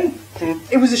and Sting.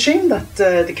 It was a shame that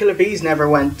the Killer Bees never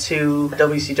went to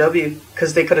WCW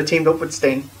because they could have teamed up with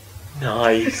Sting.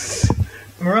 Nice.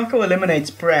 Morocco eliminates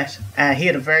Brett. He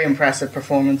had a very impressive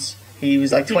performance. He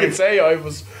was like You 20. could say I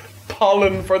was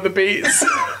pollen for the bees.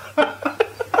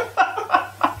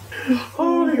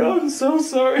 Oh my god, I'm so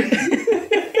sorry.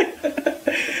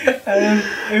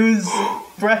 It was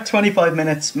Brett 25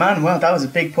 minutes. Man, wow, that was a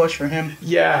big push for him.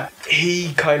 Yeah,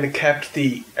 he kind of kept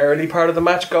the early part of the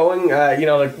match going.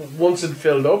 Like once it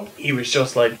filled up, he was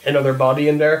just like another body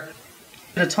in there.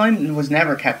 The time was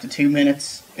never kept to 2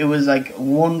 minutes. It was like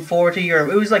 1:40,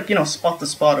 or it was like, spot to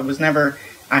spot. It was never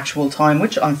actual time,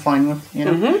 which I'm fine with,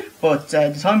 But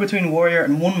the time between Warrior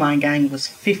and One Man Gang was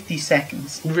 50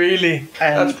 seconds. Really?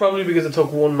 That's probably because it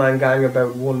took One Man Gang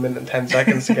about 1 minute and 10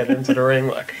 seconds to get into the ring.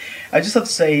 Like, I just have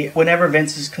to say, whenever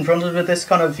Vince is confronted with this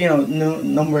kind of,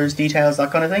 numbers, details,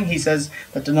 that kind of thing, he says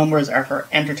that the numbers are for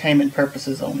entertainment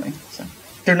purposes only. So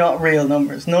they're not real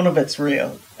numbers. None of it's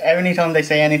real. Anytime they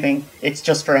say anything, it's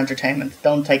just for entertainment.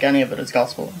 Don't take any of it as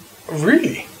gospel.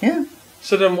 really? Yeah.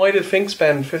 So then why did Fink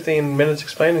spend 15 minutes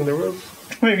explaining the rules?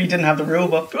 Maybe he didn't have the rule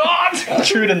book. God!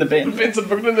 Threw it in the bin. Vince had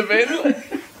put it in the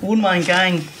bin. One Man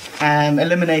Gang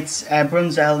eliminates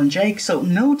Brunzell and Jake, so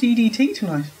no DDT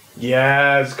tonight.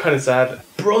 Yeah, it's kind of sad.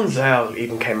 Brunzell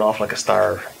even came off like a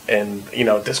star, and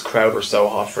this crowd were so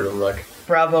hot for them. Like,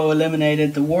 Bravo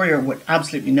eliminated the Warrior with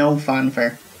absolutely no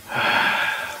fanfare.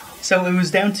 So it was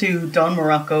down to Don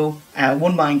Morocco,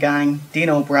 One Man Gang,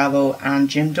 Dino Bravo, and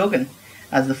Jim Duggan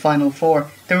as the final four.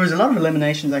 There was a lot of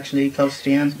eliminations actually close to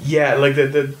the end. yeah, like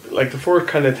the first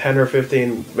kind of 10 or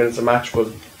 15 minutes of match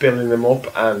was building them up,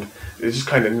 and it just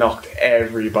kind of knocked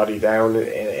everybody down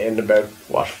in about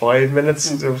 5 minutes.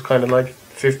 There was kind of like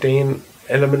 15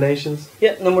 eliminations.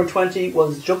 Yeah, number 20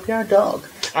 was Junkyard Dog.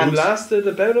 And lasted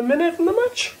about a minute in the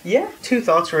match. Yeah, two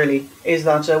thoughts really. Is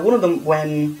that one of them,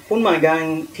 when One Man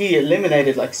Gang, he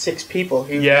eliminated like 6 people.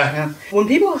 When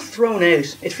people are thrown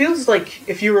out, it feels like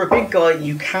if you were a big guy,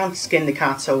 you can't skin the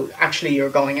cat, so actually you're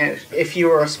going out. If you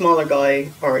were a smaller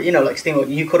guy, or like Steamboat,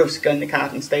 you could have skinned the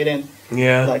cat and stayed in.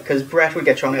 Yeah. Like, because Brett would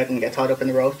get thrown out and get tied up in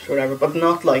the ropes or whatever, but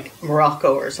not like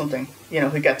Morocco or something.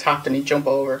 He'd get tapped and he'd jump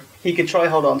over. He could try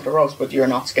hold on to the ropes, but you're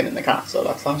not skinning the cat, so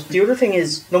that's that. The other thing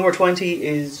is, number 20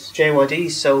 is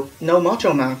JYD, so no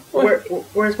Macho Man.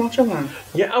 Where's Macho Man?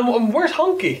 Yeah, and where's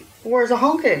Honky? Where's a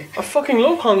Honky? I fucking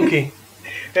love Honky.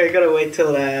 Yeah, you gotta wait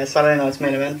till Saturday night's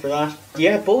main event for that.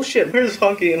 Yeah, bullshit. Where's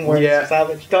Honky and where's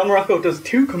Savage? Don Morocco does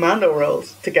 2 commando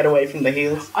rolls to get away from the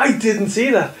heels. I didn't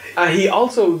see that. He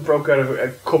also broke out of a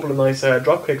couple of nice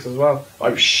drop kicks as well. I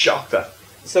was shocked at.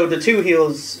 So the 2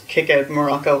 heels kick out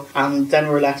Morocco, and then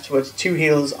we're left with 2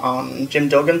 heels on Jim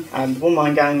Duggan, and One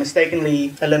Man Gang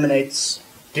mistakenly eliminates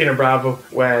Dino Bravo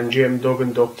when Jim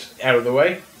Duggan ducked out of the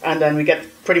way. And then we get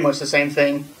pretty much the same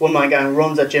thing. One Man Gang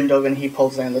runs at Jim Duggan, he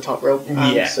pulls down the top rope and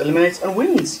eliminates and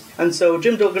wins. And so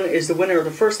Jim Duggan is the winner of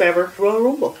the first ever Royal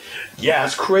Rumble. Yeah,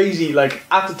 it's crazy. Like,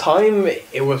 at the time,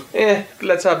 it was,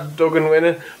 let's have Duggan win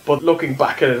it. But looking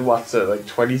back at it,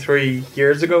 23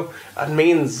 years ago, that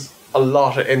means a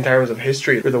lot in terms of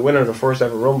history. For the winner of the first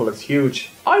ever Rumble, it's huge.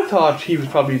 I thought he was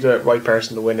probably the right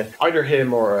person to win it. Either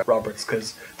him or Roberts,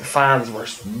 because the fans were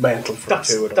mental for the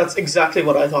two of them. That's exactly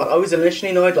what I thought. I was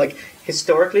initially annoyed,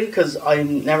 historically, because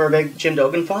I'm never a big Jim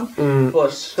Duggan fan.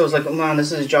 But I was like, oh man,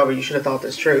 this is his job, you should have thought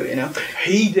this through,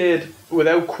 He did,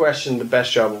 without question, the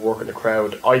best job of working the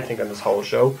crowd, I think, on this whole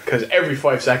show. Because every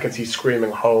 5 seconds he's screaming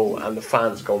ho, and the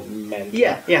fans go mental.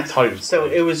 Yeah. So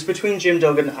it was between Jim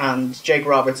Duggan and Jake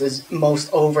Roberts is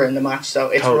most over in the match, so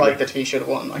it's right that he should have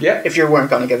won. If you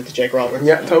weren't going to give it to Jake Roberts.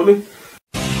 Yeah, totally.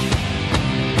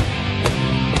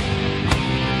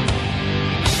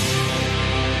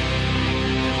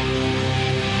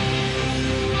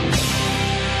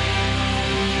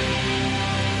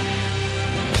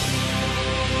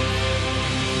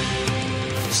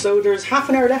 So there's half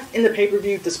an hour left in the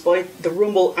pay-per-view despite the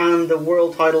Rumble and the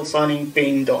World title signing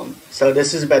being done. So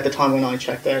this is about the time when I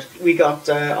checked out. We got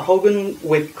Hogan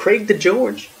with Craig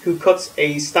DeGeorge, who cuts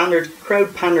a standard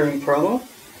crowd pandering promo.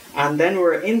 And then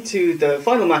we're into the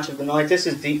final match of the night. This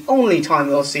is the only time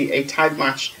we'll see a tag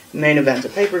match main event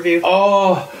of pay-per-view.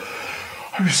 Oh,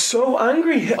 I was so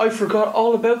angry. I forgot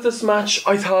all about this match.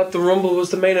 I thought the Rumble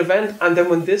was the main event. And then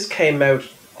when this came out,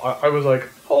 I was like,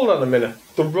 hold on a minute.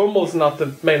 The Rumble's not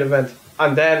the main event.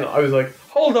 And then I was like,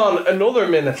 hold on another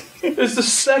minute. It's the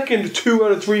second 2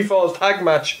 out of 3 falls tag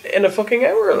match in a fucking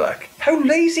hour, How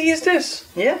lazy is this?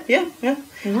 Yeah.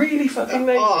 Really fucking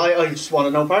lazy. I just want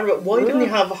to know part of it. Why didn't you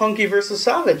have Honky versus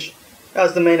Savage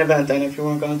as the main event then if you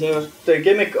weren't going to do it? The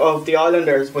gimmick of the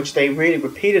Islanders, which they really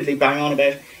repeatedly bang on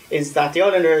about, is that the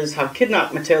Islanders have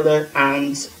kidnapped Matilda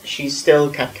and she's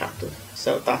still kept captive.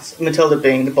 So that's Matilda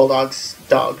being the Bulldog's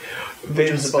dog.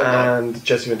 Vince and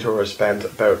Jesse Ventura spent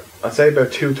about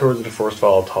 2/3 of the first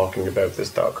fall talking about this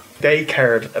dog. They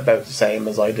cared about the same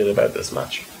as I did about this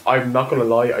match. I'm not going to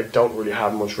lie, I don't really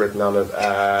have much written on it.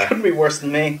 Couldn't be worse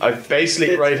than me. I've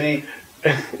basically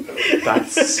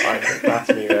that's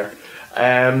me there.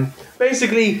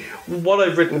 Basically, what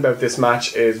I've written about this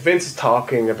match is Vince is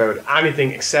talking about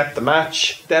anything except the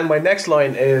match. Then my next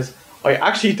line is, I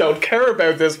actually don't care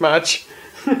about this match.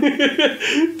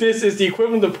 This is the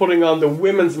equivalent of putting on the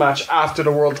women's match after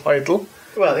the world title.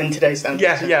 Well, in today's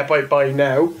standards. Yeah, by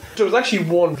now. There was actually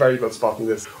one very good spot in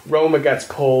this. Roma gets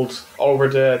pulled over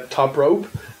the top rope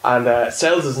and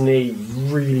sells his knee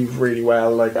really, really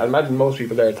well. Like, I imagine most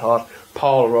people there thought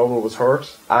Paul Roma was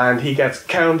hurt, and he gets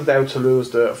counted out to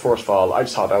lose the first fall. I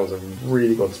just thought that was a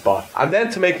really good spot. And then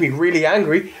to make me really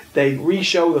angry, they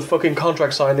re-show the fucking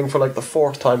contract signing for like the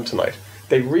 4th time tonight.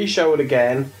 They re-show it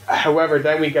again. However,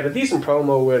 then we get a decent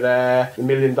promo with the $1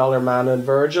 Million Man and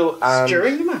Virgil. And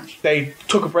during the match? They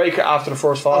took a break after the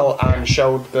first fall and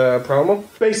showed the promo.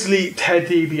 Basically, Ted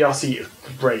DiBiase,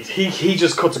 great. He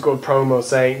just cuts a good promo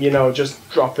saying, just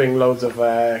dropping loads of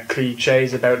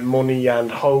cliches about money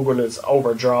and Hogan is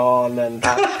overdrawn and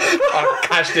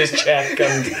cash this check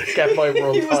and get my world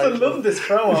title. He must have loved this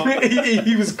promo.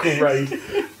 he was great.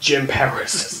 Jim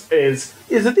Powers is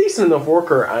a decent enough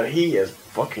worker, and he is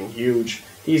fucking huge.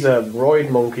 He's a roid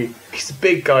monkey. He's a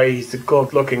big guy, he's a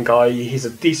good looking guy, he's a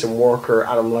decent worker,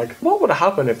 and I'm like, what would have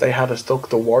happened if they had stuck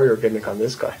the Warrior gimmick on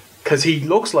this guy? Because he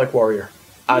looks like Warrior,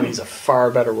 and he's a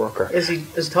far better worker. Is he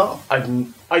as tall? I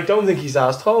don't think he's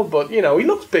as tall, but he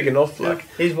looks big enough. Like,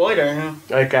 he's wider, yeah.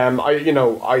 Like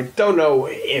I don't know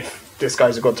if this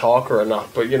guy's a good talker or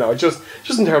not, but just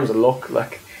in terms of look,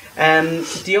 like.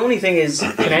 The only thing is,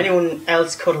 can anyone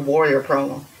else cut a Warrior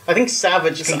promo? I think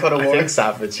Savage can cut a Warrior. I think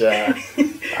Savage, yeah.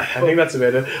 I think that's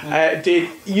about it. Did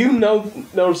you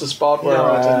notice the spot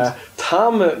where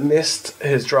Tom missed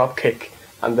his drop kick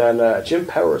and then Jim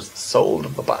Powers sold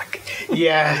the back?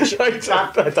 Yeah, I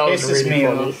thought it was really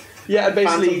funny. Yeah,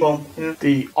 basically,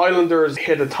 the Islanders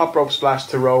hit a top rope splash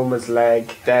to Roma's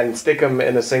leg, then stick him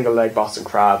in a single leg Boston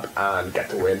Crab and get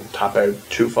the win. Tap out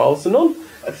 2 falls to none.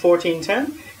 At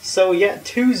 14-10. So yeah,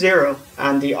 2-0,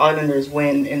 and the Islanders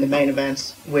win in the main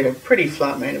event with a pretty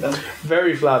flat main event.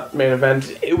 Very flat main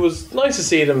event. It was nice to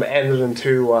see them ended in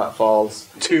 2 falls.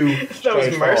 2 that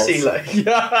was mercy, falls. Like.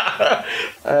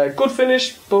 Yeah. Good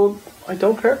finish, but I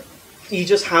don't care. You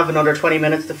just have another 20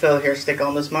 minutes to fill here, stick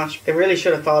on this match. They really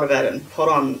should have thought about it and put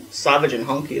on Savage and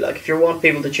Honky. Like, if you want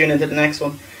people to tune into the next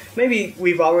one, maybe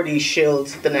we've already shilled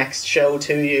the next show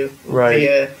to you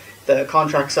via the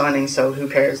contract signing, so who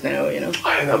cares now, I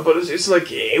know, but it's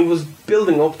like, it was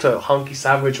building up to Honky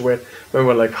Savage with,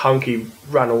 remember, like, Honky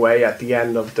ran away at the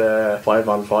end of the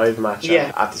 5-on-5 match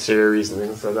at the series and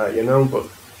things like that, but...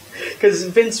 Because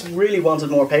Vince really wanted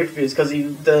more pay-per-views, because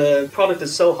the product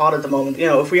is so hot at the moment.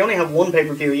 If we only have one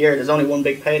pay-per-view a year, there's only one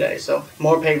big payday, so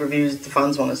more pay-per-views the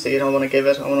fans want to see it, I want to give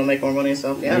it, I want to make more money,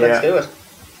 so let's do it.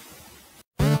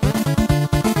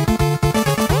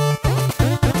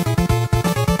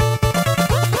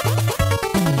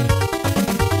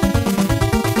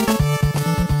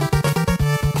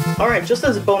 Alright, just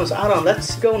as a bonus add-on,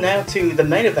 let's go now to the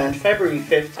main event, February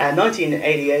 5th,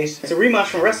 1988. It's a rematch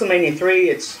from WrestleMania 3.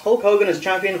 It's Hulk Hogan as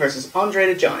champion versus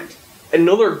Andre the Giant.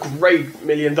 Another great $1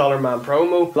 Million Man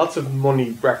promo. Lots of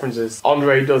money references.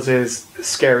 Andre does his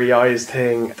scary eyes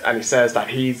thing, and he says that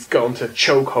he's going to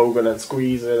choke Hogan and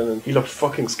squeeze it, and he looked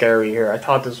fucking scary here. I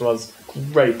thought this was a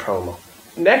great promo.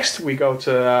 Next, we go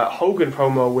to Hogan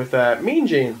promo with Mean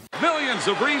Gene. Millions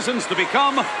of reasons to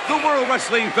become the World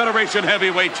Wrestling Federation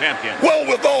Heavyweight Champion. Well,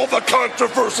 with all the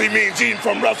controversy, Mean Gene,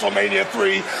 from WrestleMania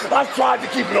 3, I've tried to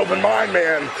keep an open mind,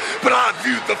 man. But I've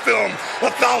viewed the film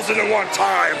 1,001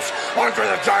 times. Andre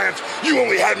the Giant, you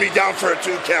only had me down for a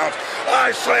 2 count.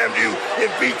 I slammed you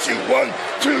and beat you 1,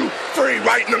 2, 3,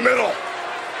 right in the middle.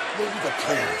 Maybe the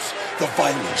prayers, the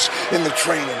vitamins, and the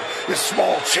training is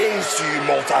small change to you,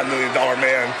 multi-million-dollar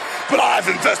man. But I've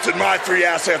invested my 3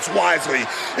 assets wisely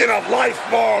in a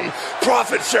lifelong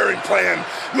profit-sharing plan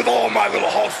with all my little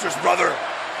Hulksters, brother.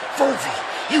 Virgil,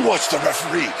 you watch the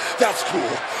referee. That's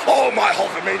cool. All my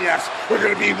Hulkamaniacs are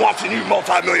going to be watching you,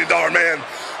 multi-million-dollar man.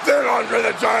 Then Andre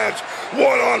the Giant,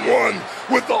 one-on-one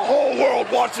with the whole world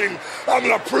watching. I'm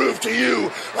going to prove to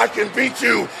you I can beat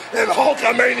you, and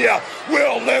Hulkamania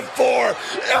will live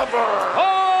forever.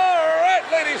 All right,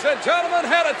 ladies and gentlemen,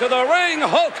 headed to the ring,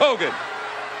 Hulk Hogan.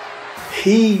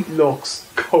 He looks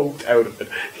coked out of it.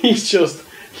 He's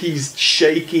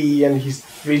shaky and he's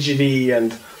fidgety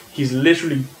and he's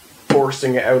literally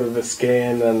bursting out of his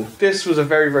skin, and this was a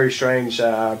very, very strange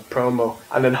promo.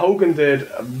 And then Hogan did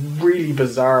a really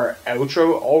bizarre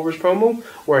outro over his promo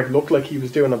where it looked like he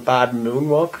was doing a bad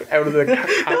moonwalk out of the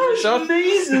camera shot.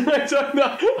 Amazing. I don't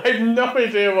know. I have no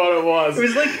idea what it was. It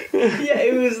was like, yeah,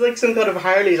 it was like some kind of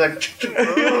Harley's like.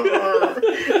 It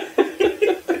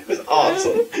was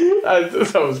awesome.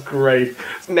 That was great.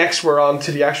 Next, we're on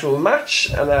to the actual match,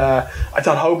 and I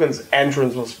thought Hogan's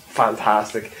entrance was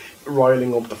fantastic,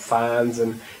 riling up the fans,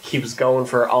 and he was going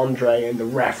for Andre, and the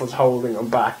ref was holding him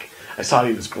back. I thought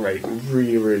he was great, and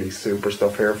really, really super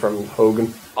stuff here from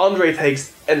Hogan. Andre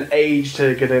takes an age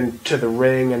to get into the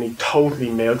ring, and he totally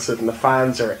milks it, and the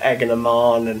fans are egging him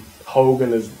on, and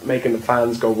Hogan is making the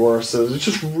fans go worse. So it's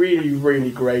just really, really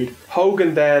great.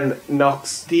 Hogan then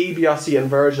knocks DiBiase and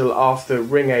Virgil off the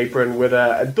ring apron with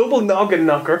a double noggin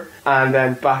knocker, and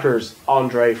then batters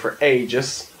Andre for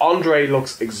ages. Andre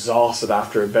looks exhausted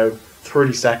after about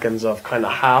 30 seconds of kind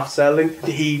of half selling.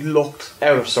 He looked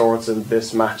out of sorts in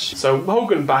this match. So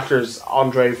Hogan batters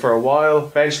Andre for a while,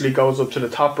 eventually goes up to the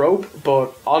top rope,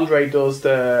 but Andre does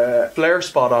the flare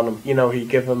spot on him. You know, he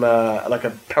give him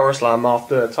a power slam off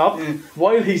the top.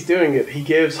 While he's doing it, he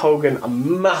gives Hogan a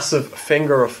massive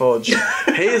finger of fudge.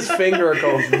 His finger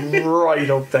goes right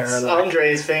up there. It's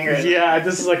Andre's finger. Yeah,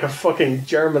 this is like a fucking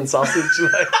German sausage,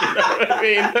 like, you know what I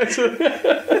mean?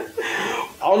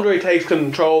 Andre takes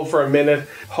control for a minute.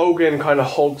 Hogan kind of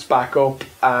hulks back up,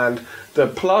 and the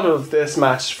plot of this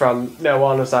match from now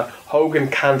on is that Hogan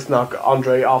can't knock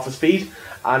Andre off his feet,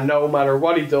 and no matter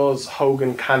what he does,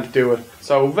 Hogan can't do it.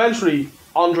 So eventually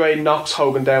Andre knocks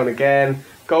Hogan down again,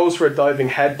 goes for a diving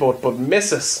headbutt but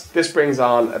misses. This brings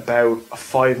on about a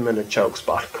 5-minute choke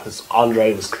spot because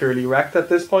Andre was clearly wrecked at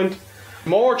this point.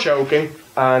 More choking,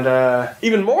 and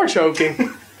even more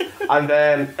choking. And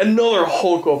then another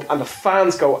Hulk up, and the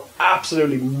fans go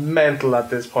absolutely mental at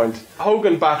this point.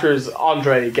 Hogan batters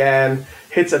Andre again,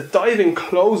 hits a diving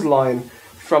clothesline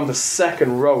from the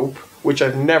second rope, which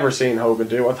I've never seen Hogan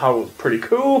do. I thought it was pretty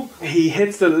cool. He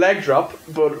hits the leg drop,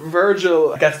 but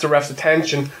Virgil gets the ref's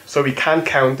attention, so he can't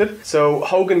count it. So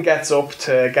Hogan gets up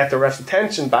to get the ref's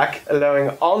attention back,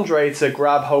 allowing Andre to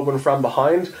grab Hogan from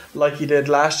behind, like he did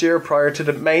last year prior to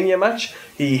the Mania match.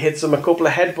 He hits him a couple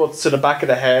of headbutts to the back of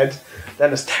the head, then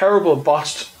his terrible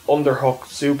botched underhook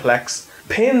suplex,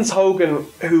 pins Hogan,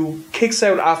 who kicks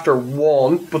out after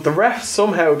 1, but the ref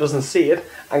somehow doesn't see it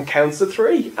and counts to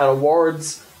 3 and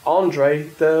awards Andre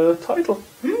the title.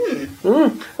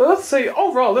 Let's say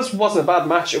overall this wasn't a bad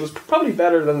match. It was probably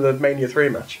better than the Mania 3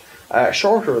 match.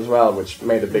 Shorter as well, which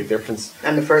made a big difference.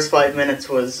 And the first 5 minutes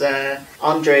was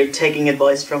Andre taking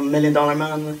advice from $1 Million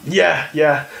Man.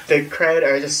 Yeah. The crowd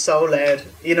are just so loud.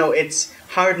 You know, it's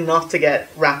hard not to get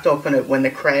wrapped up in it when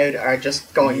the crowd are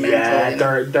just going mental. Yeah, you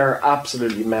know? they're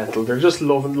absolutely mental. They're just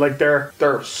loving, like they're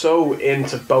so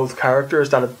into both characters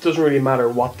that it doesn't really matter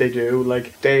what they do.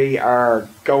 Like they are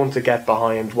going to get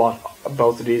behind what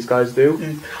both of these guys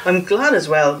do. I'm glad as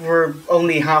well. We're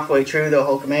only halfway through the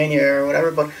Hulkamania or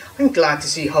whatever, but I'm glad to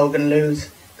see Hogan lose.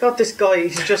 God, this guy, he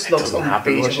just looks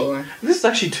unbeatable. This is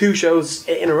actually 2 shows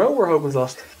in a row where Hogan's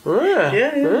lost.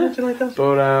 Yeah, do you like that?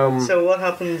 But so what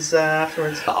happens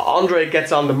afterwards? Andre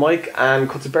gets on the mic and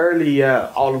cuts a barely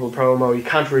audible promo. You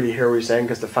can't really hear what he's saying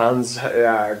because the fans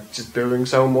are just booing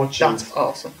so much. That's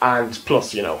awesome. And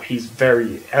plus, you know, he's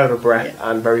very out of breath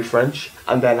and very French.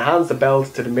 And then hands the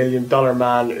belt to the $1 Million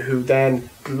Man, who then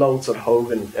gloats at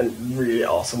Hogan in a really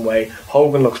awesome way.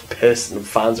 Hogan looks pissed and the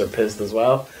fans are pissed as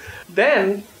well.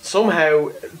 Then,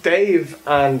 somehow, Dave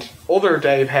and other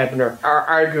Dave Hebner are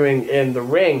arguing in the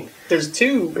ring. There's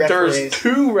 2 referees. There's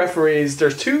 2 referees.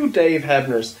 There's 2 Dave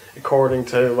Hebners, according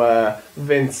to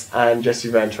Vince and Jesse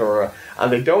Ventura.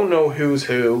 And they don't know who's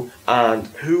who, and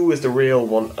who is the real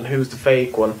one, and who's the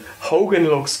fake one. Hogan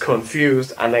looks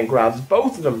confused, and then grabs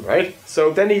both of them, right?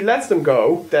 So then he lets them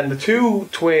go. Then the 2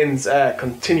 twins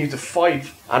continue to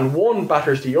fight, and one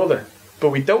batters the other. But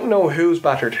we don't know who's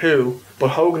battered who, but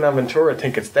Hogan and Ventura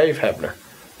think it's Dave Hebner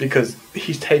because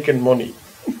he's taken money.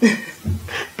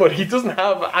 But he doesn't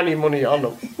have any money on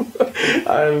him.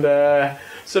 And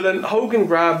so then Hogan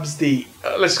grabs the,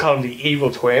 let's call him the evil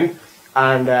twin,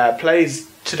 and plays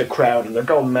to the crowd, and they're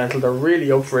going mental. They're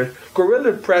really up for it.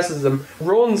 Gorilla presses him,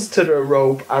 runs to the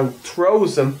rope, and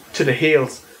throws him to the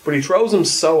heels. But he throws him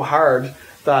so hard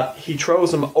that he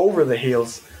throws him over the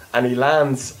heels and he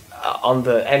lands on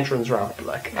the entrance ramp,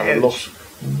 like, and it looks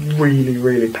really,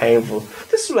 really painful.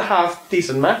 This was a half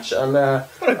decent match, and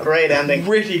what a great ending.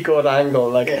 Really good angle.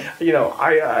 Like, you know,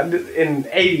 I in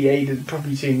 '88 had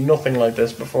probably seen nothing like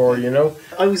this before. You know,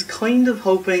 I was kind of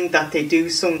hoping that they do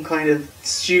some kind of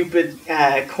stupid,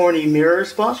 corny mirror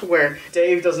spot where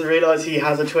Dave doesn't realize he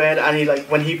has a twin, and he, like,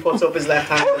 when he puts up his left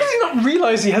hand. How does he not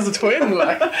realize he has a twin?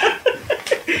 Like.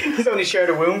 He's only shared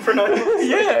a womb for 9 months.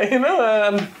 Yeah, you know,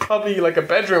 and probably like a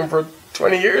bedroom for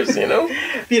 20 years, you know.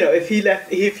 You know, if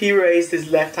he raised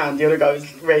his left hand, the other guy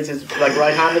raised his like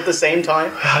right hand at the same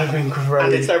time. That'd have been great.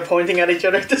 And they start pointing at each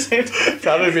other at the same time.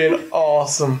 That'd have been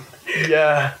awesome.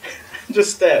 Yeah.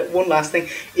 Just one last thing: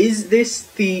 is this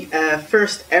the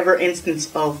first ever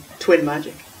instance of twin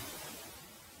magic?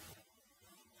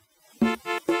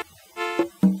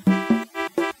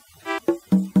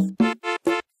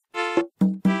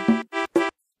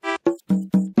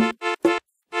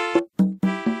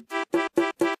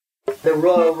 The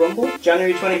Royal Rumble,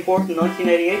 January 24th,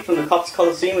 1988, from the Cox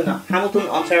Coliseum in Hamilton,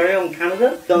 Ontario, in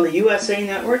Canada, on the USA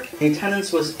Network. The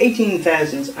attendance was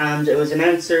 18,000, and it was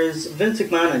announcers Vince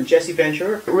McMahon and Jesse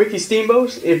Ventura. Ricky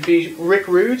Steamboat, it beat Rick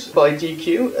Rude by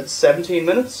DQ at 17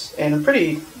 minutes in a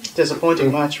pretty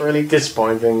disappointing match, really.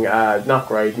 Disappointing, not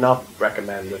great, not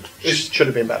recommended. It should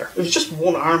have been better. It was just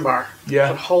one armbar for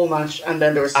the whole match, and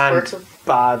then there was spurts of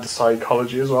bad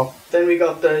psychology as well. Then we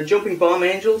got the Jumping Bomb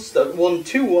Angels that won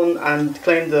 2-1 and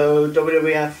claimed the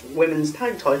WWF Women's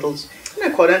Tag Titles.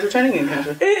 Quite entertaining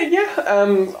encounter.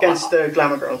 Against the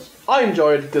Glamour Girls. I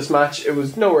enjoyed this match. It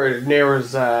was nowhere near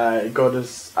as good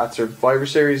as at Survivor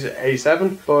Series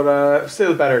 87, but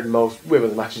still better than most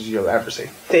women's matches you'll ever see.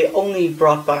 They only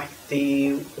brought back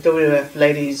the WWF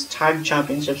Ladies Tag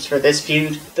Championships for this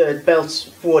feud. The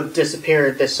belts would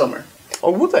disappear this summer.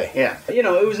 Oh, would they? Yeah. You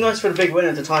know, it was nice for the big win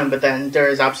at the time, but then there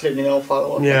is absolutely no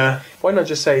follow-up. Yeah. Why not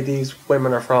just say these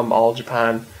women are from All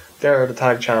Japan, they're the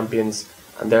tag champions,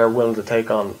 and they're willing to take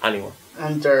on anyone.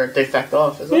 And they fecked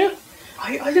off as well. Yeah.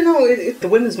 I don't know, the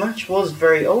women's match was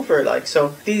very over, like,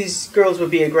 so these girls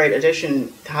would be a great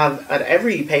addition to have at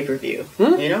every pay-per-view,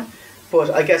 you know? But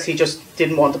I guess he just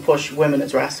didn't want to push women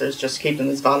as wrestlers, just keep them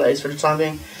as valets for the time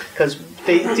being. Because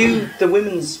the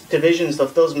women's division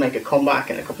stuff does make a comeback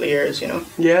in a couple of years, you know?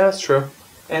 Yeah, that's true.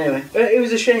 Anyway, it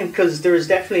was a shame because there was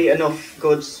definitely enough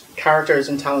good characters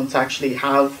and talent to actually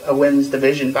have a women's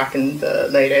division back in the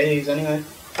late 80s anyway.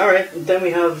 Alright, then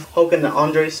we have Hogan and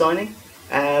Andre signing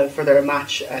for their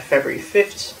match February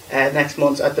 5th next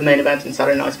month at the main event and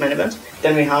Saturday night's main event.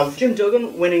 Then we have Jim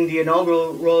Duggan winning the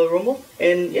inaugural Royal Rumble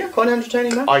in, quite an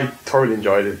entertaining match. I thoroughly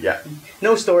enjoyed it, yeah.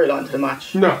 No storyline to the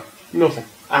match. No, nothing.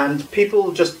 And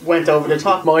people just went over the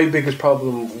top. My biggest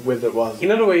problem with it was, you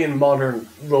know the way in modern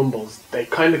Rumbles, they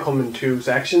kind of come in two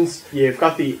sections. You've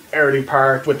got the early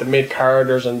part with the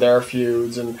mid-carders and their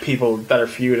feuds, and people that are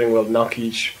feuding will knock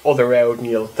each other out and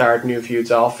you'll start new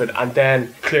feuds off it, and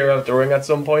then clear out the ring at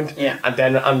some point. Yeah. And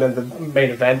then the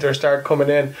main eventers start coming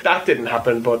in. That didn't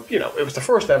happen, but, you know, it was the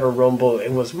first ever Rumble.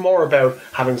 It was more about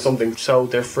having something so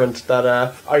different that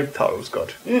I thought it was good.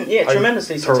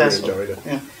 Tremendously successful. I thoroughly enjoyed it.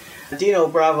 Yeah. Dino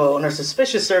Bravo, under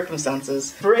suspicious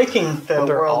circumstances, breaking the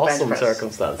world awesome bench press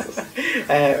circumstances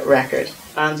record.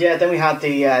 And then we had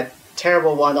the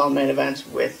terrible wind-on main event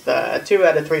with 2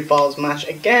 out of 3 falls match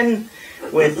again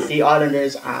with the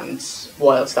Islanders and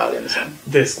Wild Stallions.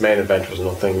 This main event was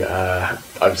nothing. I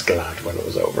was glad when it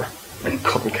was over. I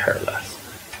couldn't care less.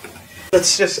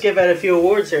 Let's just give out a few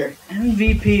awards here.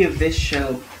 MVP of this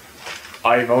show.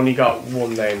 I've only got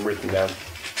one name written down.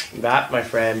 That, my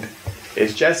friend,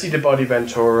 is Jesse the Body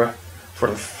Ventura for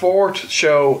the 4th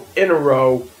show in a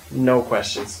row, no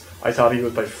questions. I thought he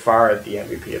was by far the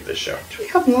MVP of this show. We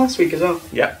had him last week as well.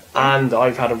 Yeah, and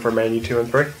I've had him for Mania 2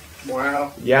 and 3.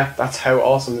 Wow. Yeah, that's how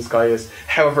awesome this guy is.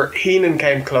 However, Heenan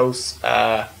came close.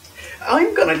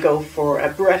 I'm going to go for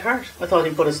Bret Hart. I thought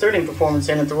he put a sterling performance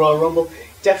in at the Royal Rumble.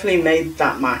 Definitely made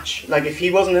that match. Like, if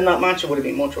he wasn't in that match, it would have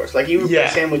been much worse. Like, you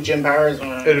replaced him with Jim Powers.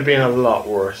 It would have been a lot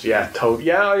worse. Yeah, totally.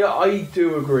 Yeah, I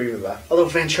do agree with that. Although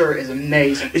Ventura is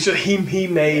amazing. It's just he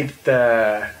made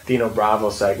the Dino Bravo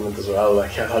segment as well.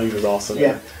 Like, I thought he was awesome.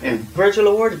 Yeah. Virgil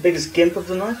Award, the biggest gimp of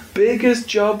the night. Biggest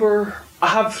jobber. I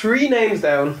have 3 names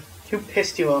down. Who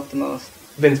pissed you off the most?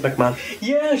 Vince McMahon.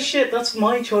 Yeah, shit, that's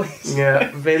my choice.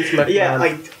 Yeah, Vince McMahon.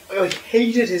 Yeah, I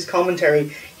hated his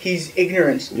commentary. He's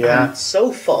ignorant and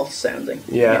so false sounding.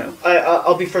 Yeah. You know?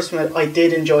 I'll be first to admit, I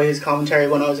did enjoy his commentary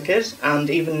when I was a kid, and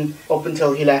even up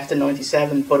until he left in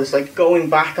 '97. But it's like going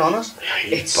back on it,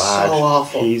 it's bad. so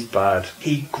awful. He's bad.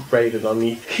 He grated on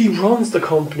me. He runs the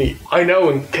company. I know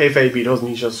in kayfabe he doesn't.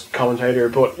 He's just commentator,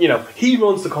 but you know he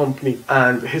runs the company,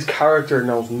 and his character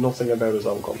knows nothing about his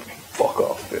own company. Fuck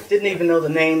off. Dude. Didn't even know the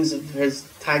names of his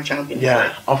tag champions.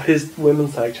 Yeah, of his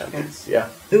women's tag champions. Yeah.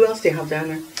 Who else do you have down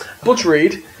there? Butch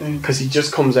Reed, because he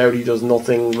just comes out, he does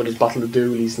nothing with his bottle of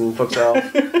doolies and fucks off.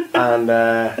 And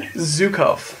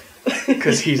Zukov,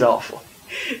 because he's awful.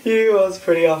 He was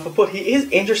pretty awful, but he is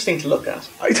interesting to look at.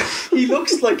 He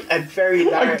looks like a very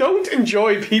large... I don't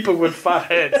enjoy people with fat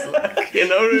heads, like, you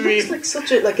know what I mean? He looks like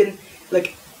such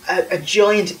a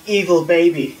giant evil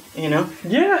baby, you know?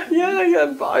 Yeah.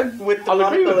 With the I'll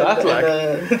agree with that,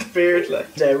 the beard,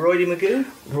 like. Roydie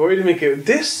Magoo.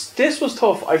 This was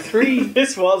tough. I have three.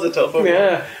 This was a tough one.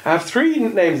 Yeah, I have three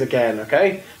names again.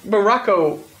 Okay,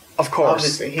 Morocco, of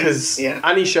course, because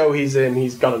any show he's in,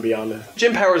 he's gonna be on it.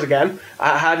 Jim Powers again.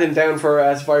 I had him down for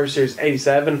Survivor Series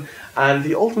 '87 and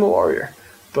the Ultimate Warrior.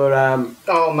 But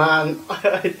oh man,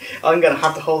 I'm gonna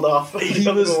have to hold off. He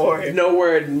was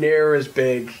nowhere near as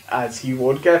big as he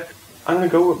would get. I'm gonna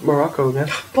go with Morocco again.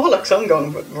 Bollocks, I'm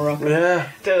going with Morocco. Yeah.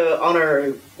 The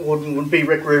honour would be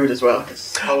Rick Rude as well.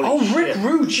 Rick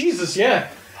Rude, Jesus, yeah.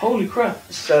 Holy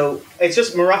crap. So it's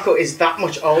just Morocco is that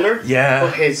much older. Yeah.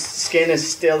 But his skin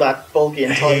is still that bulky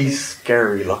and tight. He's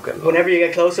scary looking. Whenever you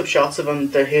get close-up shots of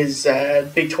him, his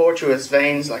big tortuous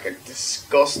veins are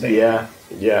disgusting. Yeah.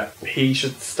 He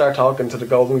should start talking to the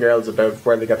Golden Girls about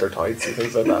where they get their tights and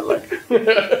things like that. Like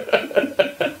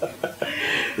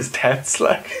his tits,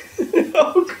 like.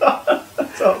 Oh god,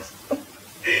 that's awesome.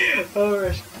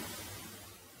 Alright.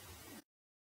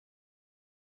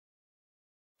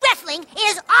 Wrestling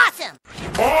is awesome!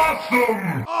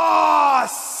 Awesome!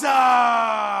 Awesome!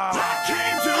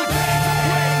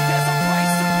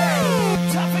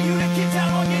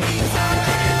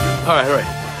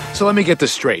 Alright. So let me get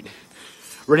this straight.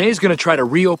 Renee's gonna try to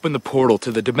reopen the portal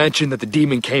to the dimension that the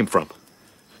demon came from.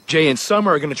 Jay and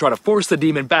Summer are gonna try to force the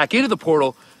demon back into the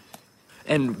portal.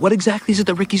 And what exactly is it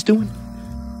that Ricky's doing?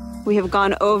 We have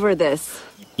gone over this.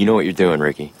 You know what you're doing,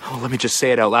 Ricky. Oh, let me just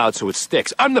say it out loud so it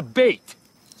sticks. I'm the bait!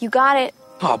 You got it.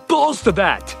 Oh, balls to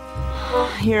that!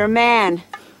 You're a man.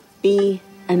 Be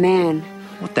a man.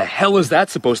 What the hell is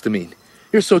that supposed to mean?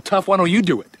 You're so tough, why don't you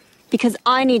do it? Because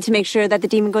I need to make sure that the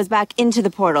demon goes back into the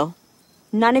portal.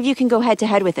 None of you can go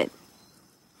head-to-head with it.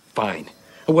 Fine.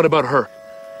 And what about her?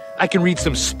 I can read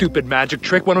some stupid magic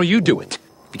trick, why don't you do it?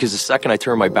 Because the second I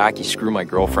turn my back, you screw my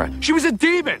girlfriend. She was a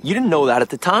demon! You didn't know that at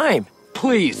the time.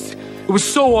 Please. It was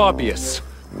so obvious.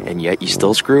 And yet you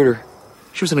still screwed her.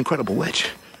 She was an incredible witch.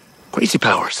 Crazy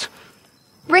powers.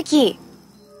 Ricky,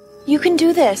 you can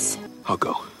do this. I'll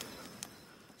go.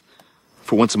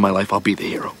 For once in my life, I'll be the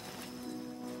hero.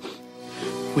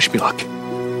 Wish me luck.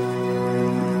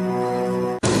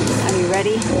 Are you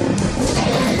ready?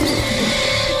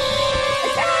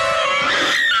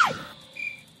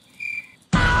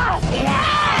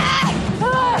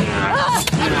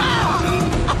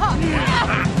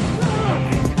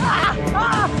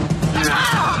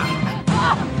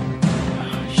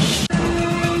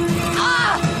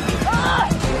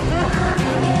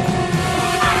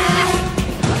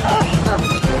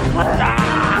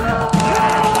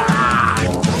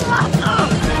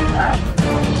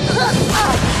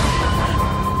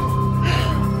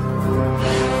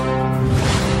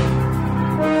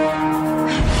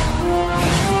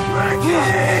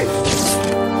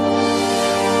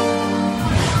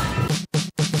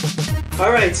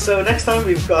 Alright, so next time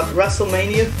we've got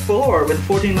WrestleMania 4 with a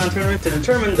 14-man tournament to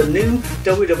determine the new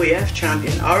WWF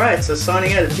champion. Alright, so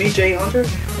signing out, it's me, Jay Hunter,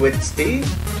 with Steve.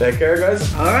 Take care,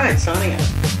 guys. Alright, signing out.